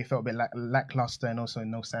why it felt a bit lackluster, and also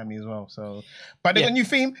no Sammy as well. So, but there's a new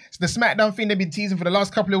theme. It's the SmackDown theme they've been teasing for the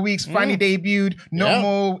last couple of weeks. Finally debuted. No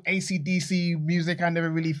more AC/DC music. I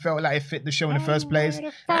never really felt like it fit the show in the first place. And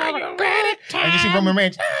you see Roman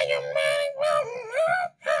Reigns.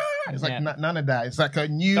 It's like none of that. It's like a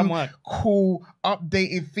new, cool,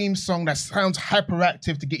 updated theme song that sounds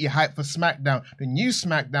hyperactive to get you hyped for SmackDown. The new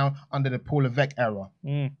SmackDown under the Paul Levesque era.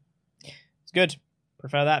 It's good.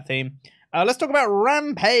 Prefer that theme. Let's talk about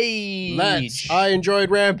Rampage. I enjoyed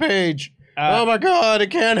Rampage. Oh my God,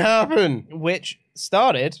 it can't happen. Which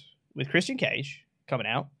started with Christian Cage coming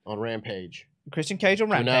out. On Rampage. Christian Cage on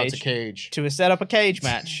Rampage. So now it's a cage. To set up a cage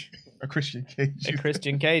match. A Christian Cage. A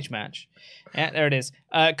Christian Cage match. Yeah, there it is.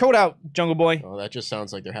 Called out Jungle Boy. Oh, that just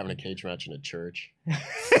sounds like they're having a cage match in a church.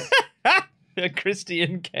 A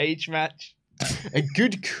Christian Cage match. A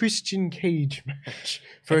good Christian Cage match.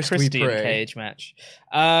 First a Christian we pray. Cage match.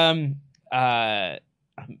 My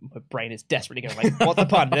brain is desperately going like, what's the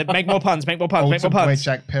pun? Make more puns, make more puns, make more puns. Boy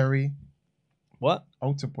Jack Perry. What?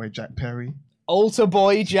 Altar Boy Jack Perry. Altar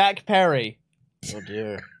Boy Jack Perry. Oh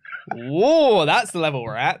dear. Whoa, that's the level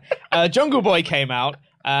we're at. Jungle Boy came out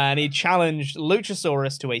and he challenged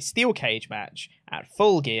Luchasaurus to a steel cage match at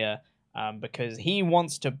Full Gear because he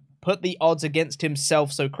wants to put the odds against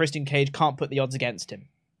himself so Christian Cage can't put the odds against him.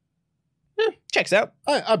 Checks out.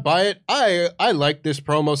 I buy it. I like this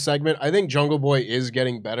promo segment. I think Jungle Boy is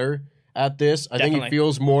getting better at this. I think he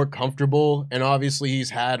feels more comfortable, and obviously he's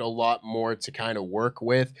had a lot more to kind of work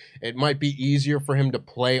with. It might be easier for him to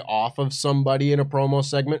play off of somebody in a promo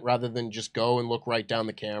segment rather than just go and look right down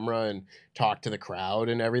the camera and talk to the crowd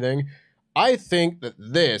and everything. I think that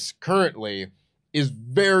this currently is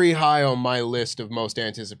very high on my list of most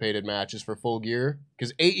anticipated matches for Full Gear,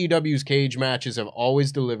 because AEW's cage matches have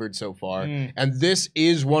always delivered so far, and this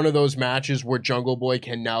is one of those matches where Jungle Boy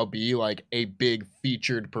can now be like a big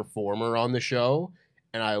featured performer on the show,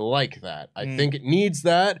 and I like that. I think it needs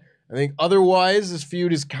that. I think otherwise this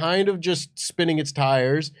feud is kind of just spinning its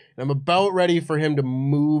tires, and I'm about ready for him to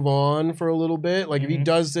move on for a little bit. Like if he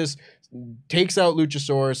does this, takes out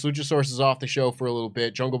Luchasaurus is off the show for a little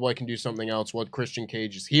bit, Jungle Boy can do something else while Christian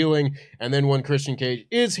Cage is healing, and then when Christian Cage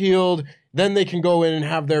is healed, then they can go in and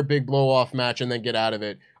have their big blow-off match and then get out of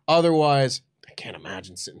it. Otherwise, I can't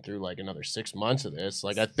imagine sitting through like another 6 months of this.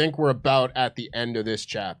 Like I think we're about at the end of this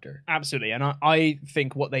chapter. Absolutely, and I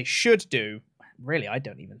think what they should do, really, I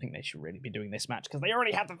don't even think they should really be doing this match because they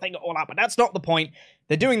already have the thing all out, but that's not the point.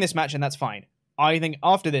 They're doing this match and that's fine. I think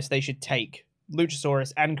after this, they should take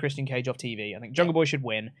Luchasaurus and Christian Cage off TV. I think Jungle Boy should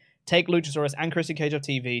win. Take Luchasaurus and Christian Cage off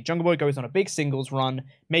TV. Jungle Boy goes on a big singles run,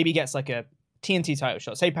 maybe gets like a TNT title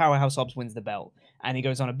shot. Say Powerhouse Hobbs wins the belt, and he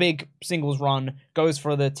goes on a big singles run, goes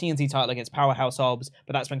for the TNT title against Powerhouse Hobbs,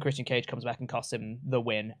 but that's when Christian Cage comes back and costs him the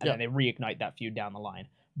win, and then they reignite that feud down the line.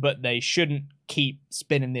 But they shouldn't keep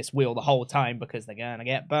spinning this wheel the whole time because they're going to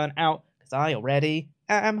get burnt out. I already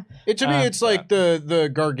am. To me, it's like the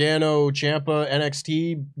Gargano Ciampa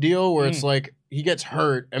NXT deal where it's like he gets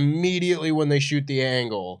hurt immediately when they shoot the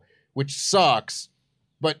angle, which sucks.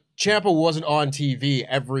 But Ciampa wasn't on TV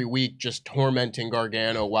every week just tormenting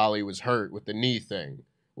Gargano while he was hurt with the knee thing.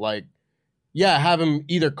 Like, yeah, have him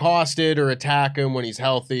either cost it or attack him when he's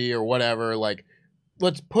healthy or whatever. Like,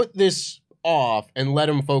 let's put this off and let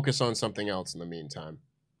him focus on something else in the meantime.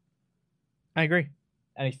 I agree.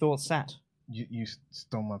 Any thoughts, Sat? You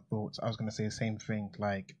stole my thoughts. I was going to say the same thing,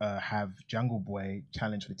 like have Jungle Boy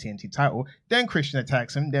challenge for the TNT title, then Christian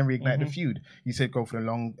attacks him, then reignite the feud. You said go for the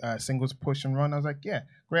long singles push and run. I was like, yeah,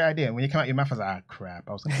 great idea. When you come out your mouth, I was like, crap.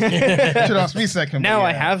 I was like, should ask me a second. Now yeah.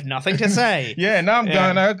 I have nothing to say. Now I'm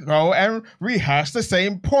gonna go and rehash the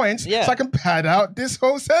same points so I can pad out this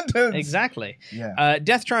whole sentence. Exactly. Yeah.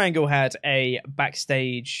 Death Triangle had a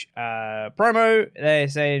backstage promo. They're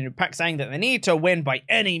saying Pac saying that they need to win by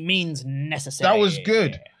any means necessary. That was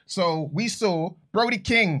good. So we saw Brody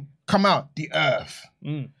King come out, the earth.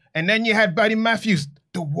 And then you had Buddy Matthews,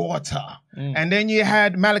 the water. And then you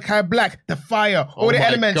had Malachi Black, the fire. All the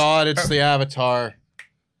elements. Oh my God, it's the Avatar.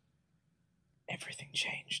 Everything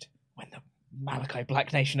changed when the Malachi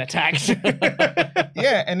Black Nation attacked.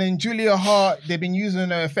 Yeah, and then Julia Hart, they've been using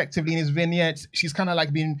her effectively in his vignettes. She's kind of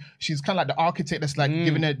like the architect that's like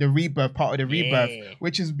giving it the rebirth, part of the rebirth,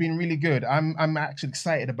 which has been really good. I'm actually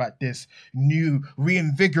excited about this new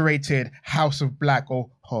reinvigorated House of Black or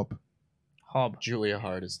Hob. Julia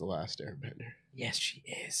Hart is the last Airbender. Yes, she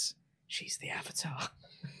is. She's the Avatar.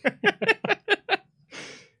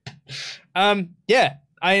 Yeah,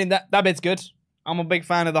 I mean that bit's good. I'm a big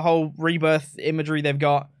fan of the whole rebirth imagery they've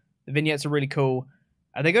got. The vignettes are really cool.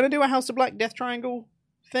 Are they going to do a House of Black Death Triangle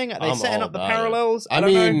thing? Are they setting up the parallels? I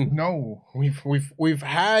mean, no. We've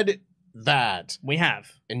had that. We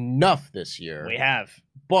have enough this year. We have,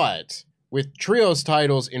 but with trios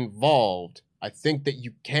titles involved, I think that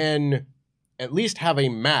you can at least have a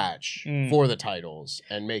match for the titles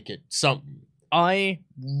and make it something. I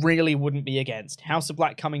really wouldn't be against House of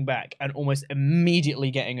Black coming back and almost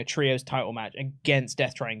immediately getting a trios title match against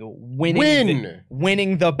Death Triangle, winning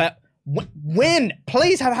the bet. Win!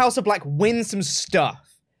 Please have House of Black win some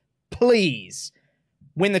stuff. Please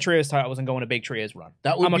win the trios titles and go on a big trios run.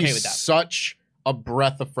 That would I'm okay be with that. Such a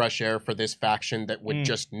breath of fresh air for this faction that would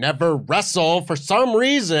just never wrestle for some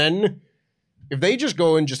reason. If they just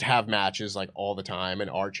go and just have matches like all the time and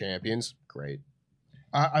are champions, great.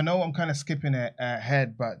 I know I'm kind of skipping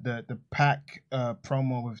ahead, but the Pac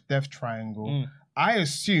promo with Death Triangle, I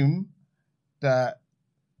assume that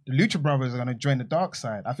the Lucha Brothers are going to join the dark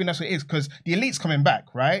side. I think that's what it is, because the Elite's coming back,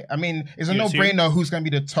 right? I mean, it's a no-brainer who's going to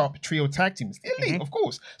be the top trio tag teams. The Elite, of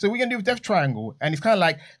course. So we're going to do Death Triangle, and it's kind of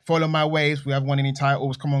like, follow my ways, we haven't won any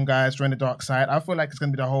titles, come on guys, join the dark side. I feel like it's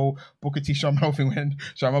going to be the whole Booker T. Sharmell thing when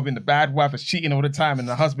Sharmell being the bad wife is cheating all the time, and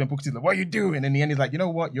the husband, Booker T's like, what are you doing? And in the end, he's like, you know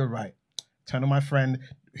what, you're right. Turn on my friend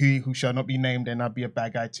who shall not be named, and I'll be a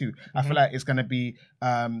bad guy too. I feel like it's going to be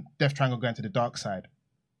Death Triangle going to the dark side.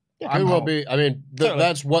 Yeah, it will be. I mean,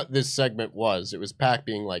 that's what this segment was. It was Pac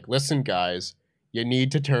being like, listen, guys, you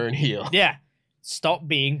need to turn heel. Yeah. Stop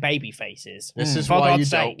being baby faces. This is For why God's you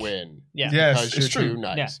sake. don't win. Yeah. Yes, Because it's you're true. too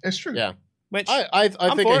nice. Yeah. It's true. Yeah. Which I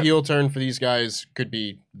think for a it. heel turn for these guys could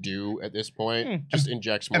be due at this point. Just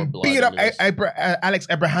inject some more And blood. beat up into this. Alex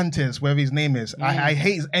Abrahantes, whatever his name is. I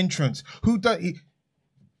hate his entrance.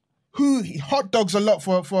 He hot dogs a lot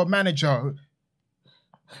for a manager.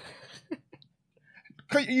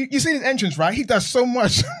 You see his entrance, right? He does so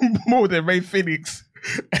much more than Ray Phoenix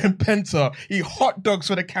and Penta. He hot dogs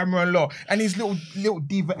for the camera a lot. And his little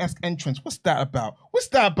diva-esque entrance. What's that about? What's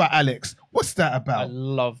that about, Alex? What's that I about?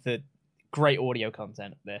 love the great audio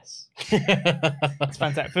content of this. It's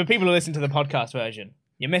fantastic. For people who listen to the podcast version,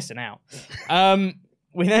 you're missing out.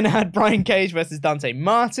 We then had Brian Cage versus Dante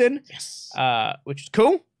Martin, which is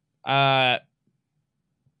cool. It's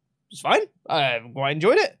fine. I quite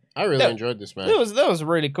enjoyed it. I really enjoyed this match. That was a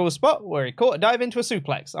really cool spot where he caught a dive into a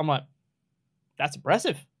suplex. I'm like, that's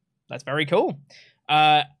impressive. That's very cool.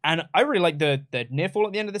 And I really like the near fall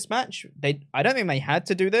at the end of this match. I don't think they had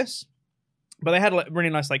to do this, but they had like really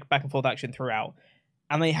nice like back and forth action throughout.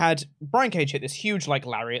 And they had Brian Cage hit this huge like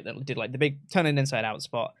lariat that did like the big turning inside out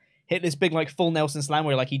spot. Hit this big like full Nelson slam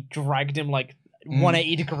where like he dragged him like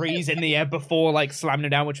 180 degrees in the air before like slamming him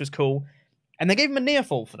down, which was cool. And they gave him a near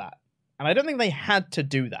fall for that. And I don't think they had to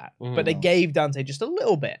do that, but they gave Dante just a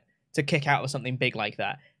little bit to kick out of something big like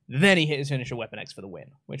that. Then he hit his finisher Weapon X for the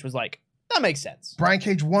win, which was like That makes sense. Brian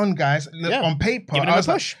Cage won, guys. Look, on paper, Giving him a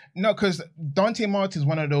push. No, because Dante Martin is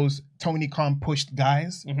one of those Tony Khan pushed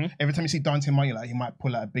guys. Mm-hmm. Every time you see Dante Martin, you're like, he might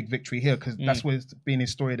pull out a big victory here because that's what's been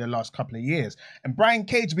his story the last couple of years. And Brian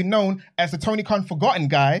Cage has been known as the Tony Khan forgotten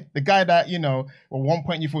guy, the guy that, you know, at one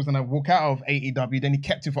point you thought was going to walk out of AEW, then he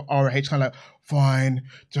kept him for ROH, kind of like, fine,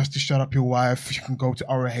 just to shut up your wife, you can go to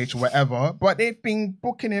ROH or whatever. But they've been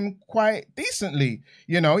booking him quite decently.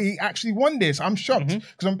 You know, he actually won this. I'm shocked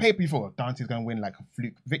because on paper you thought Dante's going to win like a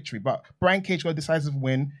fluke victory, but Brian Cage got a decisive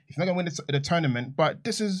win. He's not going to win the tournament, but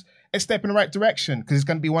this is a step in the right direction because it's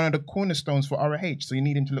going to be one of the cornerstones for ROH, so you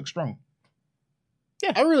need him to look strong.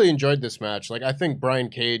 Yeah, I really enjoyed this match. Like, I think Brian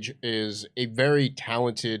Cage is a very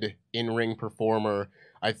talented in-ring performer.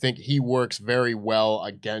 I think he works very well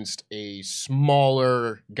against a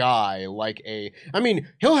smaller guy I mean,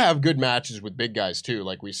 he'll have good matches with big guys too,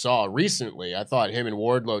 like we saw recently. I thought him and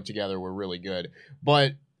Wardlow together were really good.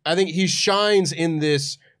 But I think he shines in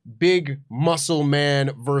this big muscle man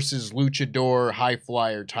versus luchador high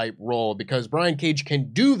flyer type role because Brian Cage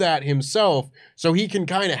can do that himself, so he can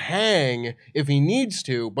kind of hang if he needs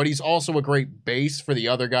to, but he's also a great base for the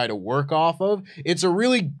other guy to work off of. It's a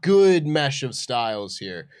really good mesh of styles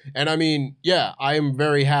here. And I mean, yeah, I am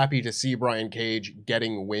very happy to see Brian Cage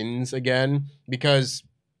getting wins again because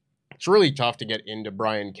it's really tough to get into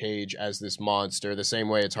Brian Cage as this monster, the same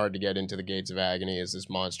way it's hard to get into the Gates of Agony as this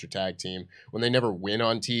monster tag team when they never win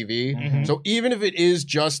on TV. Mm-hmm. So even if it is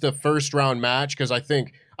just a first round match, because I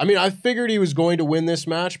figured he was going to win this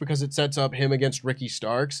match because it sets up him against Ricky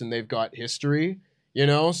Starks and they've got history, you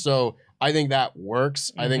know? So I think that works.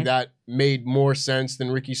 Mm-hmm. I think that made more sense than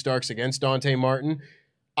Ricky Starks against Dante Martin.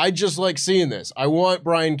 I just like seeing this. I want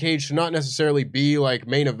Brian Cage to not necessarily be like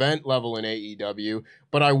main event level in AEW,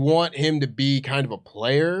 but I want him to be kind of a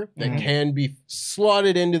player that can be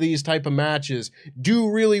slotted into these type of matches, do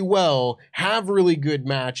really well, have really good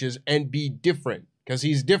matches, and be different because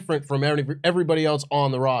he's different from everybody else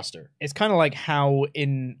on the roster. It's kind of like how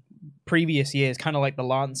in previous years, kind of like the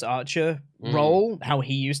Lance Archer role, how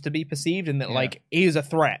he used to be perceived, and that like he is a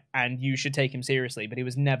threat and you should take him seriously, but he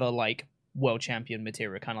was never like world champion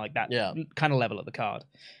material, kind of like that kind of level of the card.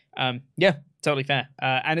 Yeah, totally fair.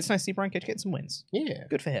 And it's nice to see Brian Cage get some wins. Yeah.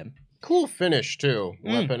 Good for him. Cool finish, too.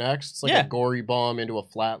 Weapon X. It's like a gory bomb into a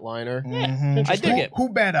flatliner. Yeah, I dig it. Who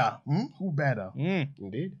better? Who better?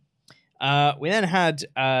 Indeed. We then had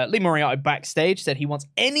Lee Moriarty backstage, said he wants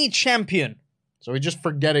any champion. So he's just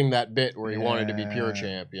forgetting that bit where he wanted to be pure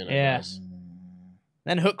champion, I guess.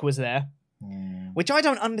 Then Hook was there. Which I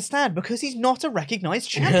don't understand because he's not a recognized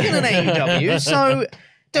champion in AEW, so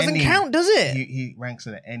doesn't count, does it? He ranks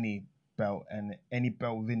at any belt, and any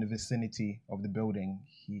belt within the vicinity of the building,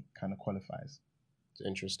 he kind of qualifies. It's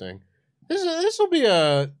interesting. This will be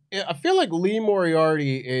I feel like Lee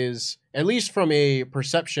Moriarty is, at least from a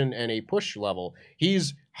perception and a push level,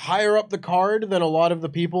 he's higher up the card than a lot of the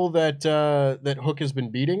people that Hook has been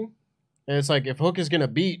beating. And it's like, if Hook is going to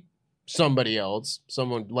beat somebody else,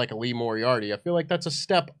 someone like a Lee Moriarty, I feel like that's a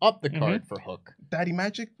step up the card for Hook. Daddy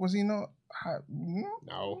Magic, was he not?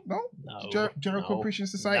 No. Jericho Appreciation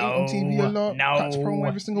Society on TV a lot. Cuts promo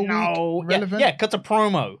every single week. Relevant. Yeah, cuts a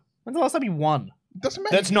promo. When's the last time he won? Doesn't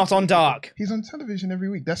matter. That's not on Dark. He's on television every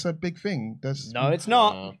week. That's a big thing. No, it's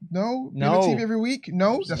not. No. Being on TV every week.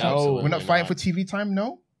 No. That's not. We're not fighting for TV time.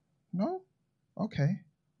 No. Okay.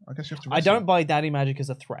 I guess you have to. I don't buy Daddy Magic as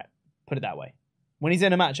a threat. Put it that way. When he's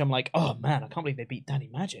in a match, I'm like, oh man, I can't believe they beat Daddy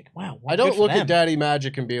Magic. Wow. I don't look at Daddy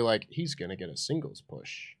Magic and be like, he's going to get a singles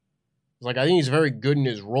push. It's like, I think he's very good in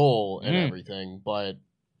his role and everything, but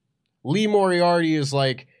Lee Moriarty is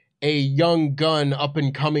like a young gun, up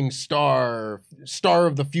and coming star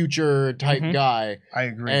of the future type guy. I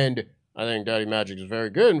agree. And I think Daddy Magic is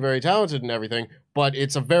very good and very talented and everything, but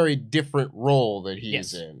it's a very different role that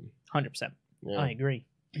he's in. 100%. Yeah. I agree.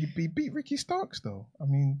 He beat Ricky Starks, though. I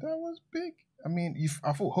mean, that was big. I mean,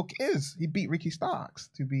 I thought Hook he beat Ricky Starks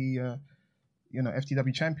to be,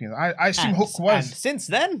 FTW champion. I assume Hook was. And since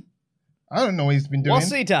then? I don't know what he's been doing.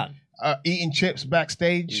 What's he done? Eating chips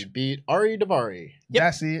backstage. He beat Ari Daivari.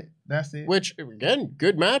 Yep. That's it. Which, again,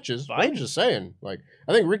 good matches. I'm just saying. Like,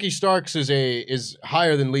 I think Ricky Starks is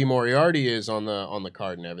higher than Lee Moriarty is on the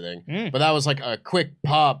card and everything. But that was like a quick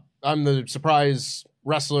pop. I'm the surprise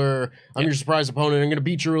wrestler. I'm your surprise opponent. I'm going to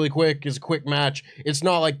beat you really quick. It's a quick match. It's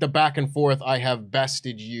not like the back and forth, I have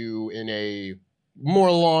bested you in a more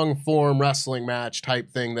long form wrestling match type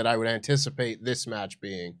thing that I would anticipate this match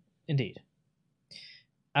being. Indeed.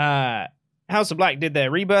 House of Black did their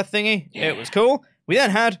rebirth thingy. Yeah. It was cool. We then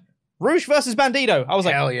had Rush versus Bandito. I was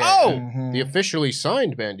like, hell yeah. The officially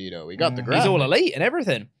signed Bandito. He got the grab. He's all elite and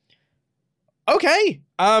everything. Okay.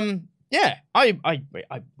 Yeah, I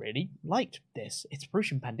really liked this. It's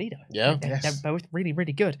Rush and Bandito. Yeah. They're both really,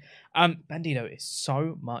 really good. Bandito is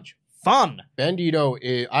so much fun.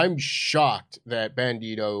 Bandito, I'm shocked that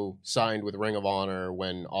Bandito signed with Ring of Honor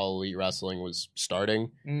when All Elite Wrestling was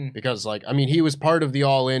starting. Because, like, I mean, he was part of the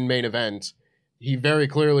All In main event. He very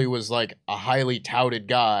clearly was, like, a highly touted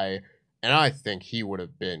guy. And I think he would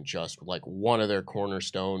have been just, like, one of their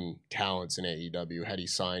cornerstone talents in AEW had he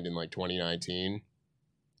signed in, like, 2019.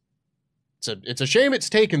 It's a shame it's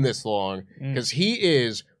taken this long, because he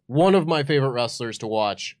is one of my favorite wrestlers to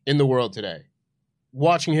watch in the world today.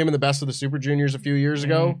 Watching him in the Best of the Super Juniors a few years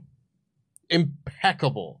ago,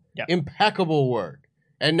 impeccable. Yep. Impeccable work.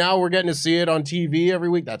 And now we're getting to see it on TV every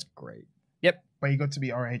week. That's great. Yep. But he got to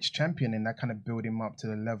be ROH champion, and that kind of built him up to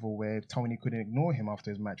the level where Tony couldn't ignore him after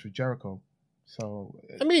his match with Jericho. So,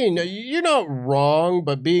 I mean, you're not wrong,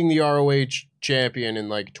 but being the ROH champion in,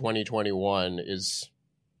 like, 2021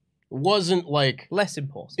 wasn't, like... Less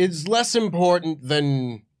important. It's less important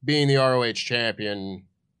than being the ROH champion,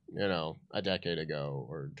 you know, a decade ago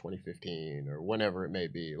or 2015 or whenever it may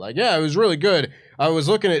be. Like, yeah, it was really good. I was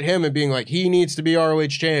looking at him and being like, he needs to be ROH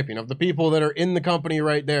champion. Of the people that are in the company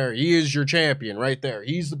right there, he is your champion right there.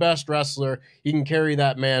 He's the best wrestler. He can carry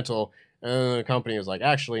that mantle. And the company was like,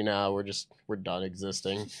 actually, no, we're done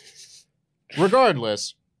existing.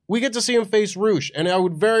 Regardless, we get to see him face Rush, and I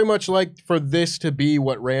would very much like for this to be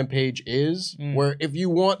what Rampage is, where if you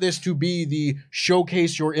want this to be the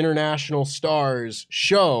showcase your international stars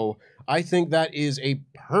show, I think that is a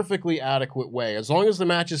perfectly adequate way. As long as the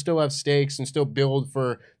matches still have stakes and still build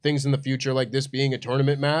for things in the future, like this being a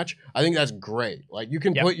tournament match, I think that's great. Like, you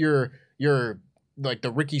can put your like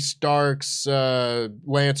the Ricky Starks,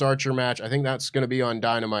 Lance Archer match, I think that's going to be on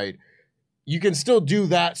Dynamite. You can still do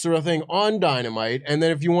that sort of thing on Dynamite, and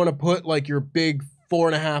then if you want to put like your big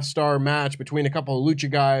 4.5-star match between a couple of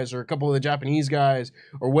Lucha guys or a couple of the Japanese guys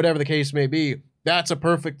or whatever the case may be, that's a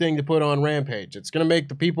perfect thing to put on Rampage. It's going to make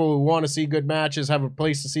the people who want to see good matches have a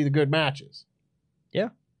place to see the good matches. Yeah.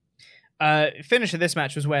 Finish of this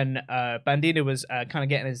match was when Bandito was kind of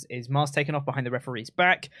getting his mask taken off behind the referee's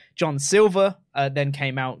back. John Silver then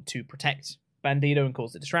came out to protect Bandito and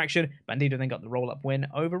caused a distraction. Bandito then got the roll-up win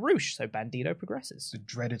over Rush, so Bandito progresses. the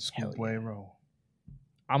dreaded schoolboy roll.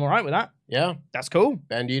 I'm all right with that. Yeah. That's cool.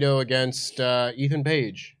 Bandito against Ethan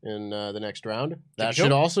Page in the next round. That Sure.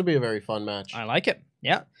 should also be a very fun match. I like it.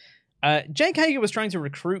 Yeah. Jake Hager was trying to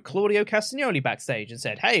recruit Claudio Castagnoli backstage and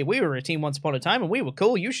said, hey, we were a team once upon a time and we were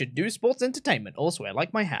cool. You should do sports entertainment. Also, I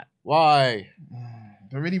like my hat. Why?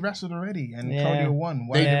 They already wrestled already, and Yeah. Claudio won.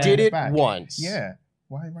 Why They run did it back? once. Yeah.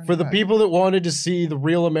 Why run For it the back? people that wanted to see the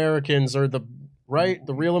Real Americans, or the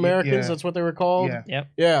Real Americans, Yeah. that's what they were called? Yeah. Yep.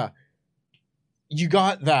 Yeah. You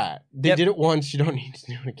got that. They Yep. did it once, you don't need to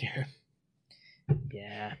do it again.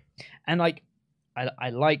 Yeah. And like, I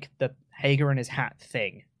like the Hager and his hat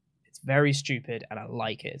thing. It's very stupid and I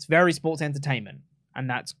like it. It's very sports entertainment and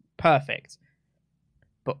that's perfect.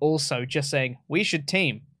 But also just saying, we should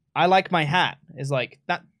team. I like my hat is like,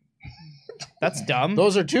 that's dumb.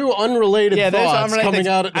 Those are two unrelated those are thoughts unrelated coming things.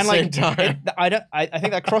 out at the And, same like, time. I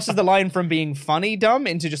think that crosses the line from being funny dumb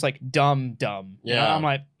into just like dumb. You know? Yeah. I'm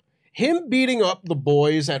like, Him beating up the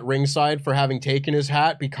boys at ringside for having taken his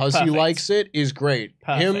hat because Perfect. he likes it is great.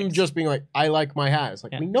 Him Perfect. just being like, I like my hat. It's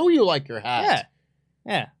like, Yeah. we know you like your hat.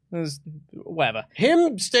 yeah. It was whatever.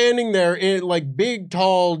 Him standing there in like big,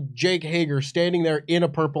 tall Jake Hager standing there in a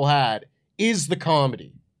purple hat is the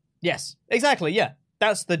comedy. Yes, exactly. Yeah.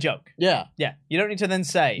 That's the joke. Yeah. Yeah. You don't need to then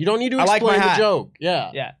say, You don't need to I like my explain the hat. joke.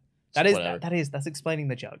 Yeah. Yeah. Whatever. That's explaining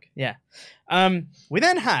the joke. Yeah. We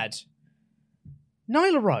then had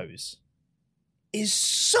Nyla Rose is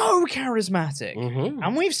so charismatic. Mhm.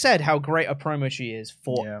 And we've said how great a promo she is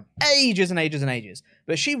for ages and ages and ages.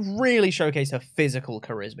 But she really showcased her physical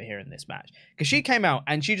charisma here in this match. Because she came out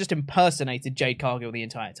and she just impersonated Jade Cargill the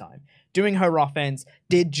entire time. Doing her offense,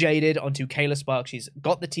 did Jaded onto Kayla Sparks. She's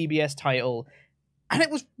got the TBS title. And it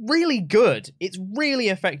was really good. It's really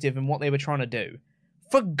effective in what they were trying to do.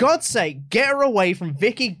 For God's sake, get her away from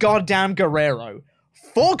Vicky goddamn Guerrero.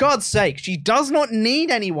 For God's sake, she does not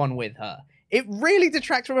need anyone with her. It really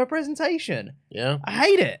detracts from her presentation. Yeah. I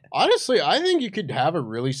hate it. Honestly, I think you could have a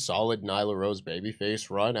really solid Nyla Rose babyface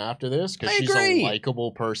run after this because I she's agree. a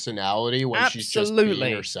likable personality when she's just Absolutely.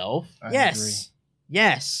 being herself.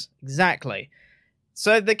 Yes, exactly.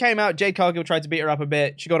 So they came out, Jade Cargill tried to beat her up a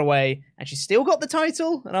bit, she got away, and she still got the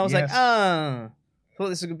title, and I was like, thought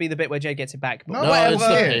this would be the bit where Jade gets it back, but No, whatever. it's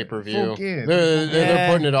the pay-per-view. Full gear. They're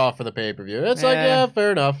putting it off for the pay-per-view. It's like, yeah,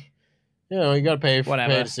 fair enough. You know, you got to pay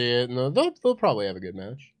to see it, and they'll probably have a good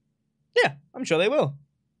match. Yeah, I'm sure they will.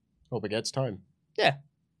 Hope it gets time. Yeah.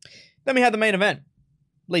 Then we had the main event.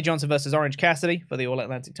 Lee Johnson versus Orange Cassidy for the All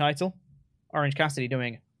Atlantic title. Orange Cassidy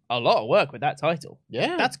doing a lot of work with that title.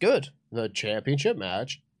 Yeah. That's good. The championship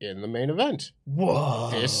match in the main event.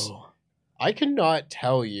 Whoa. I cannot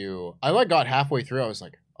tell you. I got halfway through. I was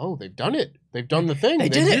like, oh, they've done it. They've done the thing. They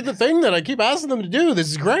did the thing that I keep asking them to do. This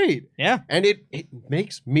is great. Yeah. And it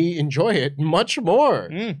makes me enjoy it much more.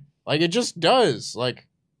 Mm. Like, it just does. Like,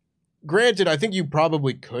 granted, I think you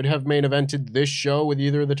probably could have main evented this show with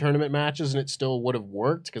either of the tournament matches and it still would have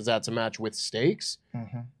worked because that's a match with stakes.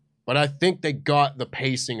 Mm-hmm. But I think they got the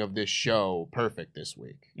pacing of this show perfect this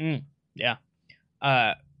week. Yeah.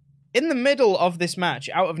 In the middle of this match,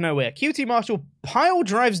 out of nowhere, QT Marshall pile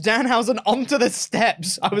drives Danhausen onto the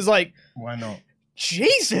steps. I was like, why not?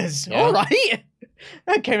 Jesus, Yeah. all right.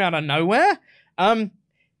 That came out of nowhere.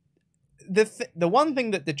 The one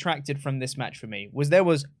thing that detracted from this match for me was there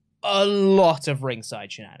was a lot of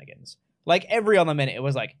ringside shenanigans. Like, every other minute, it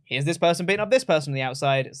was like, here's this person beating up this person on the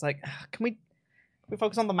outside. It's like, can we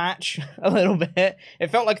focus on the match a little bit?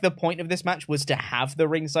 It felt like the point of this match was to have the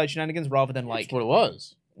ringside shenanigans rather than like... That's what it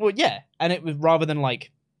was. Well, yeah, and it was rather than like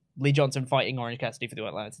Lee Johnson fighting Orange Cassidy for the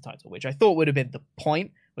Atlantic title, which I thought would have been the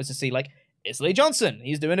point, was to see like, it's Lee Johnson,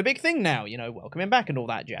 he's doing a big thing now, welcome him back and all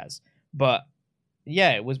that jazz. But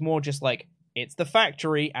yeah, it was more just like, it's the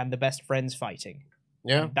factory and the best friends fighting.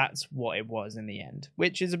 Yeah. And that's what it was in the end,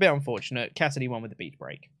 which is a bit unfortunate. Cassidy won with the beat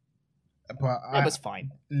break. But It was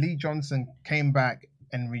fine. Lee Johnson came back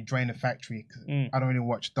and rejoined the factory. I don't really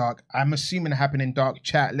watch Dark. I'm assuming it happened in Dark.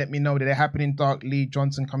 Chat, let me know, did it happen in Dark? Lee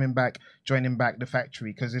Johnson coming back, joining back the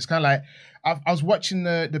factory, because it's kind of like I was watching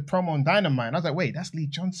the promo on Dynamite and I was like, wait, that's Lee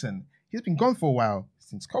Johnson. He's been gone for a while,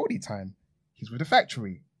 since Cody time. He's with the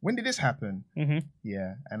factory. When did this happen? Mm-hmm.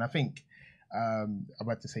 Yeah, and I think I'm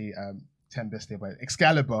about to say Tempest there, but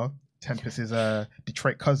Excalibur, Tempest's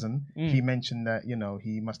Detroit cousin, he mentioned that,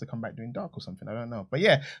 he must have come back doing Dark or something. I don't know. But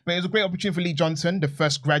yeah, it was a great opportunity for Lee Johnson, the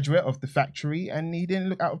first graduate of the factory, and he didn't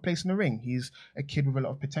look out of place in the ring. He's a kid with a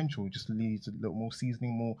lot of potential. Just needs a little more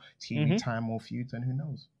seasoning, more TV time, more feuds, and who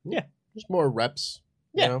knows? Yeah. Just more reps.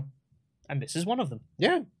 Yeah. And this is one of them.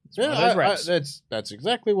 Yeah. It's one of those reps. That's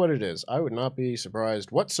exactly what it is. I would not be surprised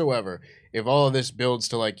whatsoever if all of this builds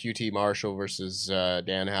to like QT Marshall versus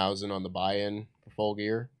Danhausen on the buy-in for Full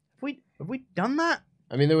Gear. Have we done that?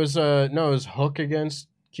 I mean, there was it was Hook against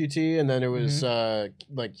QT, and then it was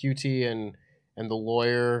like QT and the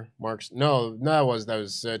lawyer Mark. No, that was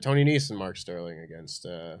Tony Nese and Mark Sterling against.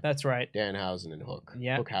 That's right. Danhausen and Hook.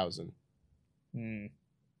 Yeah. Hookhausen. Hmm.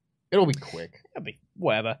 It'll be quick. It'll be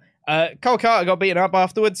whatever. Cole Carter got beaten up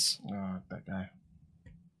afterwards. Oh, that guy.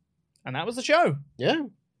 And that was the show. Yeah.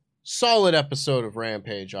 Solid episode of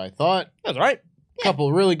Rampage, I thought. That was all right.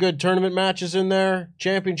 Couple really good tournament matches in there.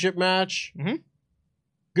 Championship match. Mm-hmm.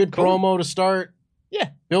 Good Cool. promo to start. Yeah.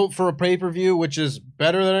 Built for a pay-per-view, which is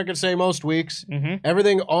better than I could say most weeks. Mm-hmm.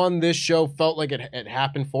 Everything on this show felt like it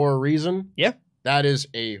happened for a reason. Yeah. That is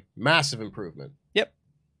a massive improvement. Yep.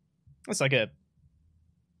 That's like a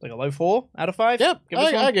low 4 out of 5. Yep. Give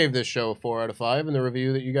this one? I gave this show a 4 out of 5 in the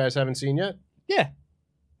review that you guys haven't seen yet. Yeah.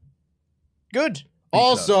 Good.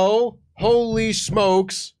 Also, holy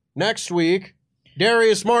smokes, next week,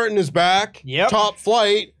 Darius Martin is back. Yep. Top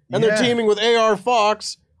Flight. And they're Yeah. teaming with AR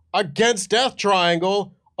Fox against Death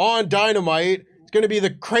Triangle on Dynamite. It's going to be the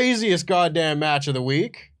craziest goddamn match of the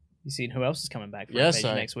week. You seen who else is coming back for Yes,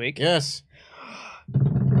 Rampage next week? Yes.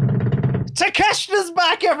 Takeshita's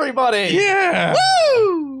back, everybody! Yeah.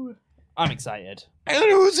 Woo! I'm excited. And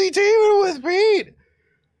who's he teaming with, Pete?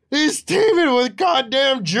 He's teaming with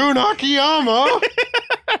goddamn Jun Akiyama.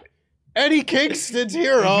 Eddie Kingston's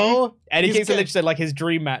hero. Eddie He's Kingston got- literally said like his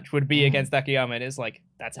dream match would be against Akiyama, and it's like,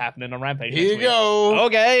 that's happening on Rampage Here next you week. go.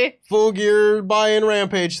 Okay. Full Gear buy-in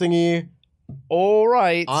Rampage thingy. All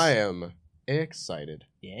right. I am excited.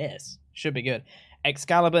 Yes. Should be good.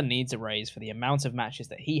 Excalibur needs a raise for the amount of matches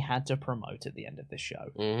that he had to promote at the end of this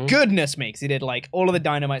show. Mhm. Goodness me, 'cause he did like all of the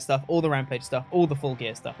Dynamite stuff, all the Rampage stuff, all the Full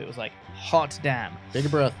Gear stuff. It was like, hot damn. Take a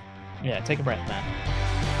breath. Yeah, take a breath, man.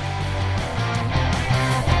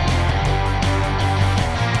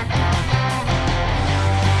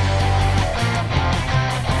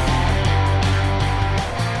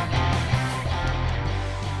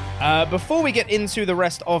 Before we get into the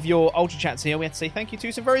rest of your Ultra Chats here, we have to say thank you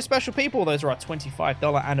to some very special people. Those are our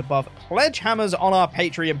 $25 and above pledge hammers on our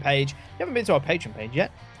Patreon page. If you haven't been to our Patreon page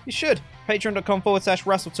yet, you should.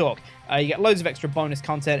 Patreon.com/WrestleTalk. You get loads of extra bonus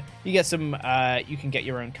content. You get some, you can get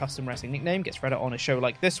your own custom wrestling nickname, gets read out on a show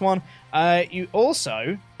like this one. You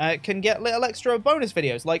also can get little extra bonus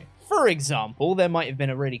videos. Like, for example, there might have been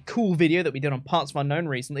a really cool video that we did on Parts of Unknown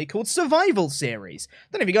recently called Survival Series.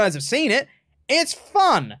 Don't know if you guys have seen it. It's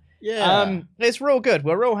fun. Yeah. It's real good.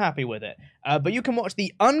 We're real happy with it. But you can watch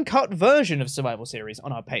the uncut version of Survival Series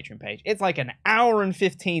on our Patreon page. It's like an hour and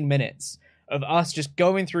 15 minutes of us just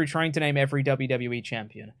going through trying to name every WWE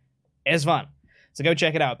champion. It's fun. So go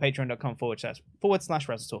check it out at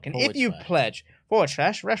patreon.com/WrestleTalk. And if you pledge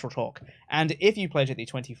 /WrestleTalk, and if you pledge at the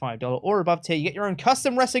 $25 or above tier, you get your own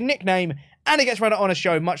custom wrestling nickname, and it gets run on a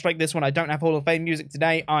show much like this one. I don't have Hall of Fame music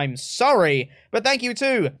today. I'm sorry. But thank you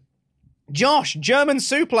to Josh German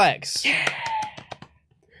Suplex.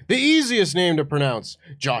 The easiest name to pronounce,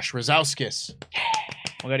 Josh Rozowskis.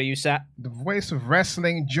 We'll go to you, Sat. The voice of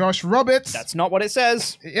wrestling, Josh Roberts. That's not what it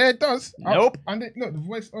says. Yeah, it does. Nope. Look, the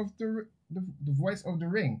voice of the voice of the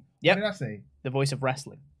ring. Yep. What did I say? The voice of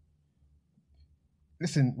wrestling.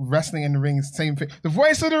 Listen, wrestling and the ring is the same thing. The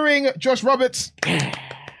voice of the ring, Josh Roberts.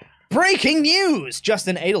 Breaking news,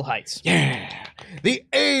 Justin Adelheit. Yeah. The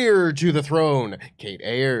heir to the throne, Kate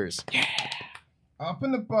Ayers. Yeah. Up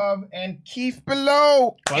and above and Keith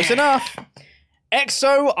below. Close enough.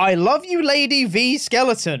 EXO, I love you, lady V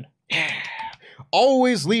Skeleton. Yeah.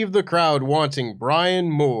 Always leave the crowd wanting Brian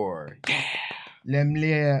Moore. Yeah.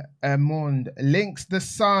 Lemlier Monde links the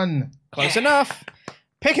sun. Close enough.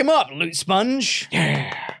 Pick him up, Loot Sponge.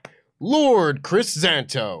 Yeah. Lord Chris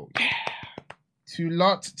Zanto. Yeah. Too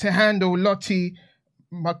lot to handle, Lottie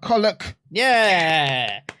McCulloch.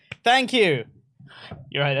 Yeah. Thank you.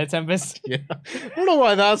 You're right there, Tempest. Yeah. I don't know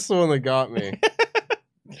why that's the one that got me.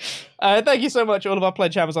 Thank you so much, all of our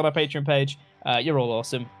pledge hammers on our Patreon page. You're all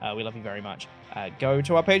awesome. We love you very much. Go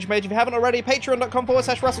to our Patreon page if you haven't already,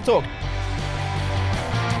 patreon.com/WrestleTalk.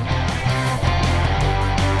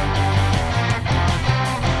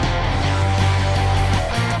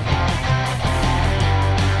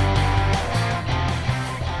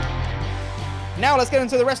 Now let's get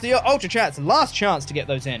into the rest of your Ultra Chats. Last chance to get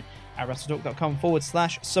those in at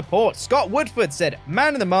WrestleTalk.com/support. Scott Woodford said,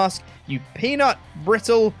 "Man in the mask, you peanut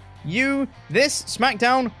brittle, this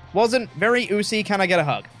SmackDown wasn't very oozy. Can I get a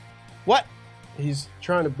hug?" What? He's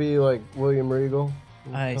trying to be like William Regal.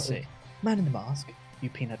 I see. Man in the mask, you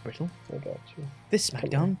peanut brittle. I got you. This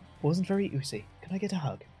SmackDown wasn't very oozy. Can I get a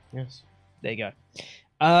hug? Yes. There you go.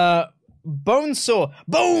 Bonesaw's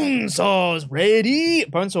ready.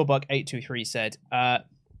 Bonesaw Buck 823 said,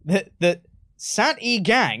 the Sat-E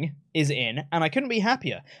gang is in, and I couldn't be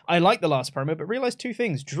happier. I liked the last promo, but realized two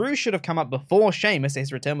things. Drew should have come up before Sheamus, so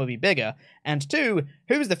his return will be bigger. And two,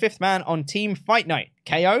 who's the fifth man on Team Fight Night?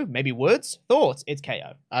 KO? Maybe Woods? Thoughts? It's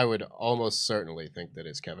KO. I would almost certainly think that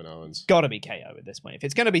it's Kevin Owens. Gotta be KO at this point. If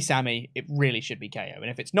it's gonna be Sammy, it really should be KO. And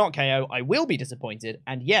if it's not KO, I will be disappointed.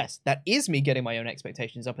 And yes, that is me getting my own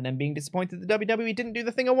expectations up and then being disappointed that WWE didn't do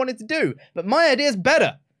the thing I wanted to do. But my idea's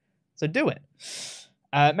better. So do it.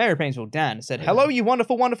 Mary Painesville Dan said, "Hello, you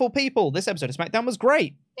wonderful, wonderful people. This episode of SmackDown was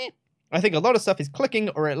great. I think a lot of stuff is clicking,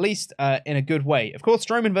 or at least in a good way. Of course,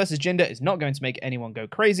 Strowman versus Jinder is not going to make anyone go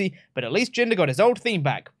crazy, but at least Jinder got his old theme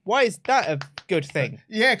back. Why is that a good thing?"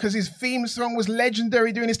 Yeah, because his theme song was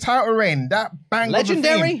legendary during his title reign. That bang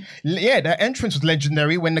legendary? Of a theme. Yeah, that entrance was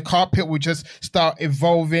legendary when the carpet would just start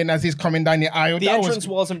evolving as he's coming down the aisle. The entrance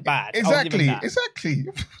wasn't bad. Exactly.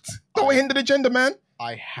 Don't hinder the gender, man.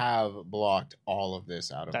 I have blocked all of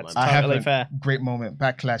this out of That's my mind. totally fair. Great moment.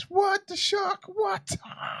 Backlash. What the shock? What?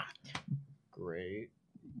 Great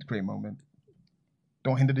moment.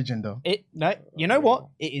 Don't hinder the gender. You know what?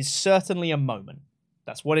 It is certainly a moment.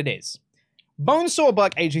 That's what it is. Bonesaw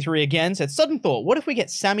Buck 83 again said, "Sudden thought, what if we get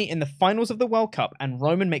Sammy in the finals of the World Cup and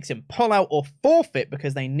Roman makes him pull out or forfeit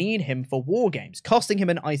because they need him for War Games, costing him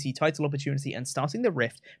an IC title opportunity and starting the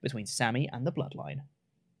rift between Sammy and the Bloodline?"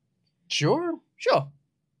 Sure.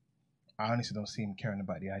 I honestly don't see him caring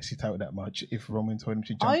about the IC title that much. If Roman told him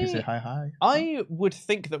to jump and say hi. I would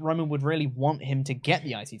think that Roman would really want him to get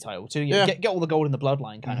the IC title, to get all the gold in the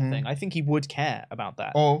Bloodline kind of thing. I think he would care about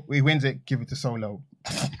that. Or he wins it, give it to Solo.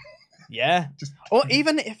 Yeah. Or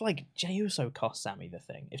even if like Jey Uso costs Sammy the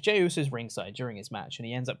thing. If Jey Uso's ringside during his match and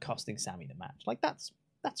he ends up costing Sammy the match, like that's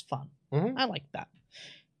fun. I like that.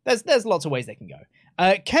 There's lots of ways they can go.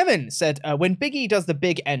 Kevin said, when Big E does the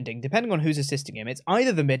big ending, depending on who's assisting him, it's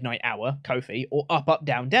either the Midnight Hour, Kofi, or Up, Up,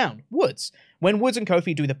 Down, Down, Woods. When Woods and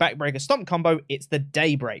Kofi do the Backbreaker Stomp combo, it's the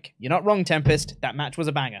Daybreak. You're not wrong, Tempest. That match was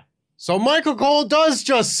a banger. So Michael Cole does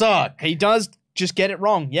just suck. He does just get it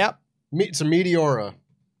wrong, yep. It's a Meteora.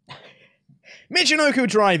 Michinoku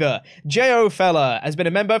Driver, J.O. Fella, has been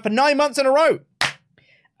a member for 9 months in a row.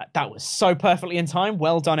 That was so perfectly in time.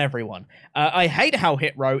 Well done, everyone. I hate how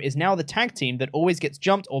Hit Row is now the tag team that always gets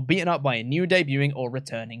jumped or beaten up by a new debuting or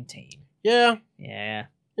returning team. Yeah.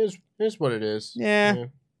 Here's what it is. Yeah.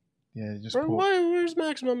 Just where's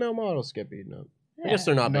Maximum Male Models get beaten up? I guess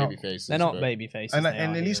they're not No, baby faces. They're not but- baby faces. And they at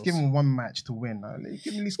are least give heels. them one match to win. At least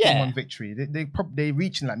give Yeah. them one victory. They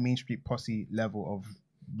reaching like Main Street Posse level of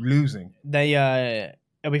losing.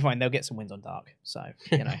 It'll be fine. They'll get some wins on Dark. So,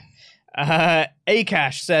 you know.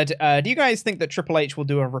 Akash said, do you guys think that Triple H will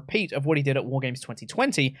do a repeat of what he did at War Games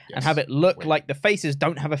 2020 and have it look like the faces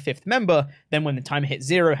don't have a fifth member? Then when the time hits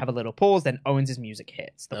 0, have a little pause, then Owens' music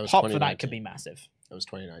hits. The That was pop for that 2019. could be massive. That was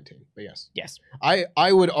 2019, but yes. Yes.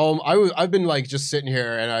 I've been like just sitting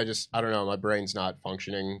here and I don't know, my brain's not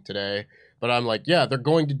functioning today. But I'm like, yeah, they're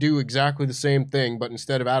going to do exactly the same thing, but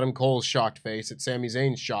instead of Adam Cole's shocked face, it's Sami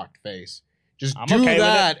Zayn's shocked face. Just I'm do okay with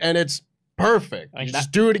that, and it's perfect. Like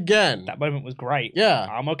Just do it again. That moment was great. Yeah.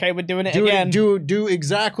 I'm okay with doing it do again. Do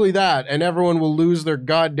exactly that, and everyone will lose their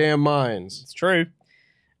goddamn minds. It's true.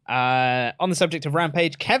 On the subject of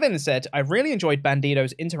Rampage, Kevin said, I really enjoyed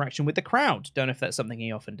Bandito's interaction with the crowd. Don't know if that's something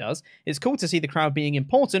he often does. It's cool to see the crowd being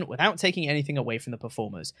important without taking anything away from the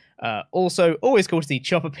performers. Also, always cool to see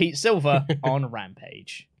Chopper Pete Silver on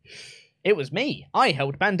Rampage. It was me. I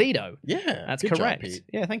held Bandito. Yeah, That's good job, correct. Pete.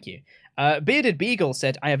 Yeah, thank you. Bearded Beagle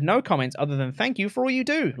said, I have no comments other than thank you for all you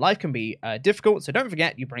do. Life can be difficult, so don't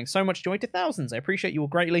forget you bring so much joy to thousands. I appreciate you all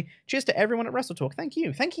greatly. Cheers to everyone at Wrestle Talk. Thank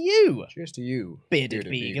you. Thank you. Cheers to you, Bearded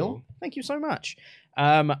Beagle. Thank you so much.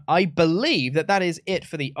 I believe that is it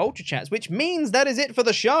for the Ultra Chats, which means that is it for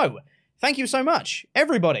the show. Thank you so much,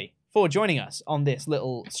 everybody, for joining us on this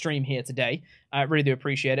little stream here today. I really do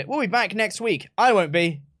appreciate it. We'll be back next week. I won't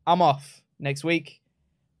be. I'm off next week.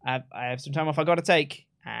 I have some time off I got to take,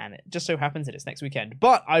 and it just so happens that it's next weekend.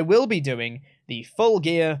 But I will be doing the Full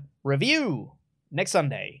Gear review next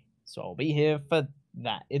Sunday, so I'll be here for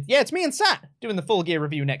that. It's me and Sat doing the Full Gear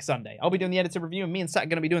review next Sunday. I'll be doing the editor review, and me and Sat are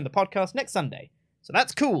going to be doing the podcast next Sunday. So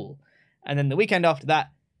that's cool. And then the weekend after that,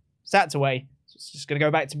 Sat's away. So it's just going to go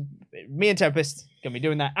back to me and Tempest. Going to be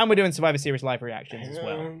doing that. And we're doing Survivor Series live reactions as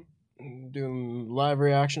well. Doing live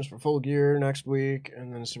reactions for Full Gear next week,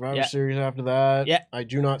 and then Survivor Series after that. Yeah. I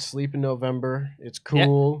do not sleep in November. It's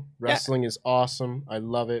cool. Wrestling is awesome. I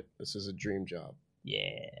love it. This is a dream job.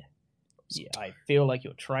 Yeah. I feel like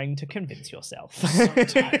you're trying to convince yourself. So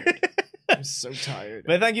tired. I'm so tired.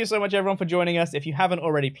 But thank you so much, everyone, for joining us. If you haven't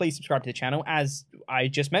already, please subscribe to the channel. As I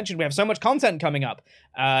just mentioned, we have so much content coming up.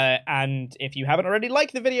 And if you haven't already,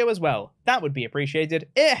 like the video as well. That would be appreciated.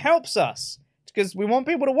 It helps us because we want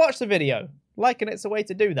people to watch the video. Liking it's a way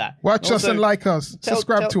to do that. Watch us Also, and like us.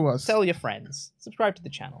 Subscribe to us. Tell your friends. Subscribe to the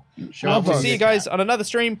channel. Love We'll us. see you guys on another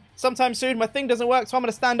stream sometime soon. My thing doesn't work, so I'm going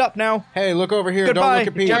to stand up now. Hey, look over here. Goodbye. Don't look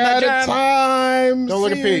at Pete. Jam that At a jam. time. Don't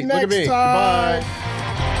look See at Pete. you Look at next me. time. Goodbye.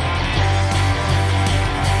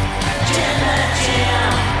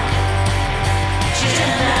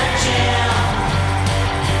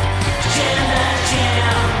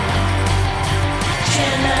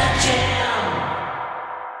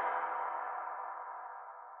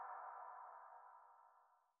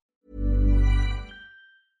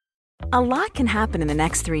 A lot can happen in the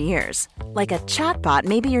next 3 years. Like a chatbot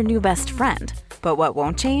may be your new best friend. But what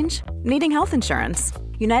won't change? Needing health insurance.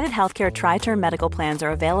 United Healthcare Tri-Term Medical Plans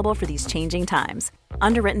are available for these changing times.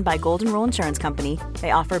 Underwritten by Golden Rule Insurance Company,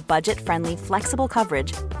 they offer budget-friendly, flexible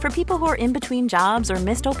coverage for people who are in between jobs or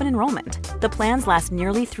missed open enrollment. The plans last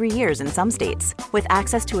nearly 3 years in some states, with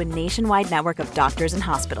access to a nationwide network of doctors and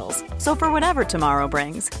hospitals. So for whatever tomorrow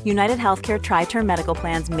brings, United Healthcare Tri-Term Medical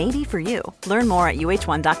Plans may be for you. Learn more at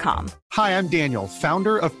uh1.com. Hi, I'm Daniel,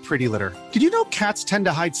 founder of Pretty Litter. Did you know cats tend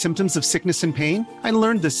to hide symptoms of sickness and pain? I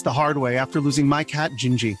learned this the hard way after losing my cat,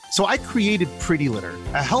 Gingy. So I created Pretty Litter,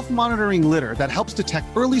 a health monitoring litter that helps detect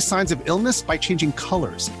early signs of illness by changing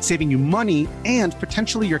colors, saving you money and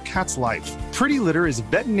potentially your cat's life. Pretty Litter is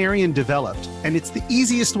veterinarian developed, and it's the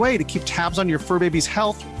easiest way to keep tabs on your fur baby's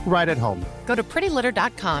health right at home. Go to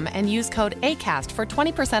prettylitter.com and use code ACAST for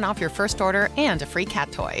 20% off your first order and a free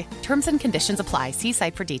cat toy. Terms and conditions apply. See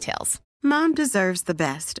site for details. Mom deserves the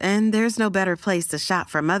best, and there's no better place to shop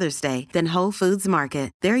for Mother's Day than Whole Foods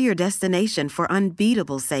Market. They're your destination for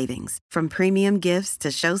unbeatable savings, from premium gifts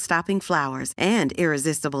to show-stopping flowers and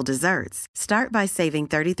irresistible desserts. Start by saving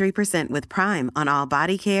 33% with Prime on all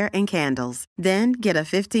body care and candles. Then get a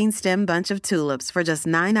 15-stem bunch of tulips for just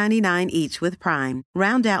 $9.99 each with Prime.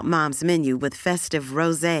 Round out Mom's menu with festive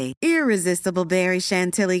rosé, irresistible berry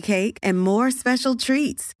chantilly cake, and more special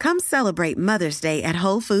treats. Come celebrate Mother's Day at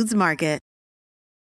Whole Foods Market.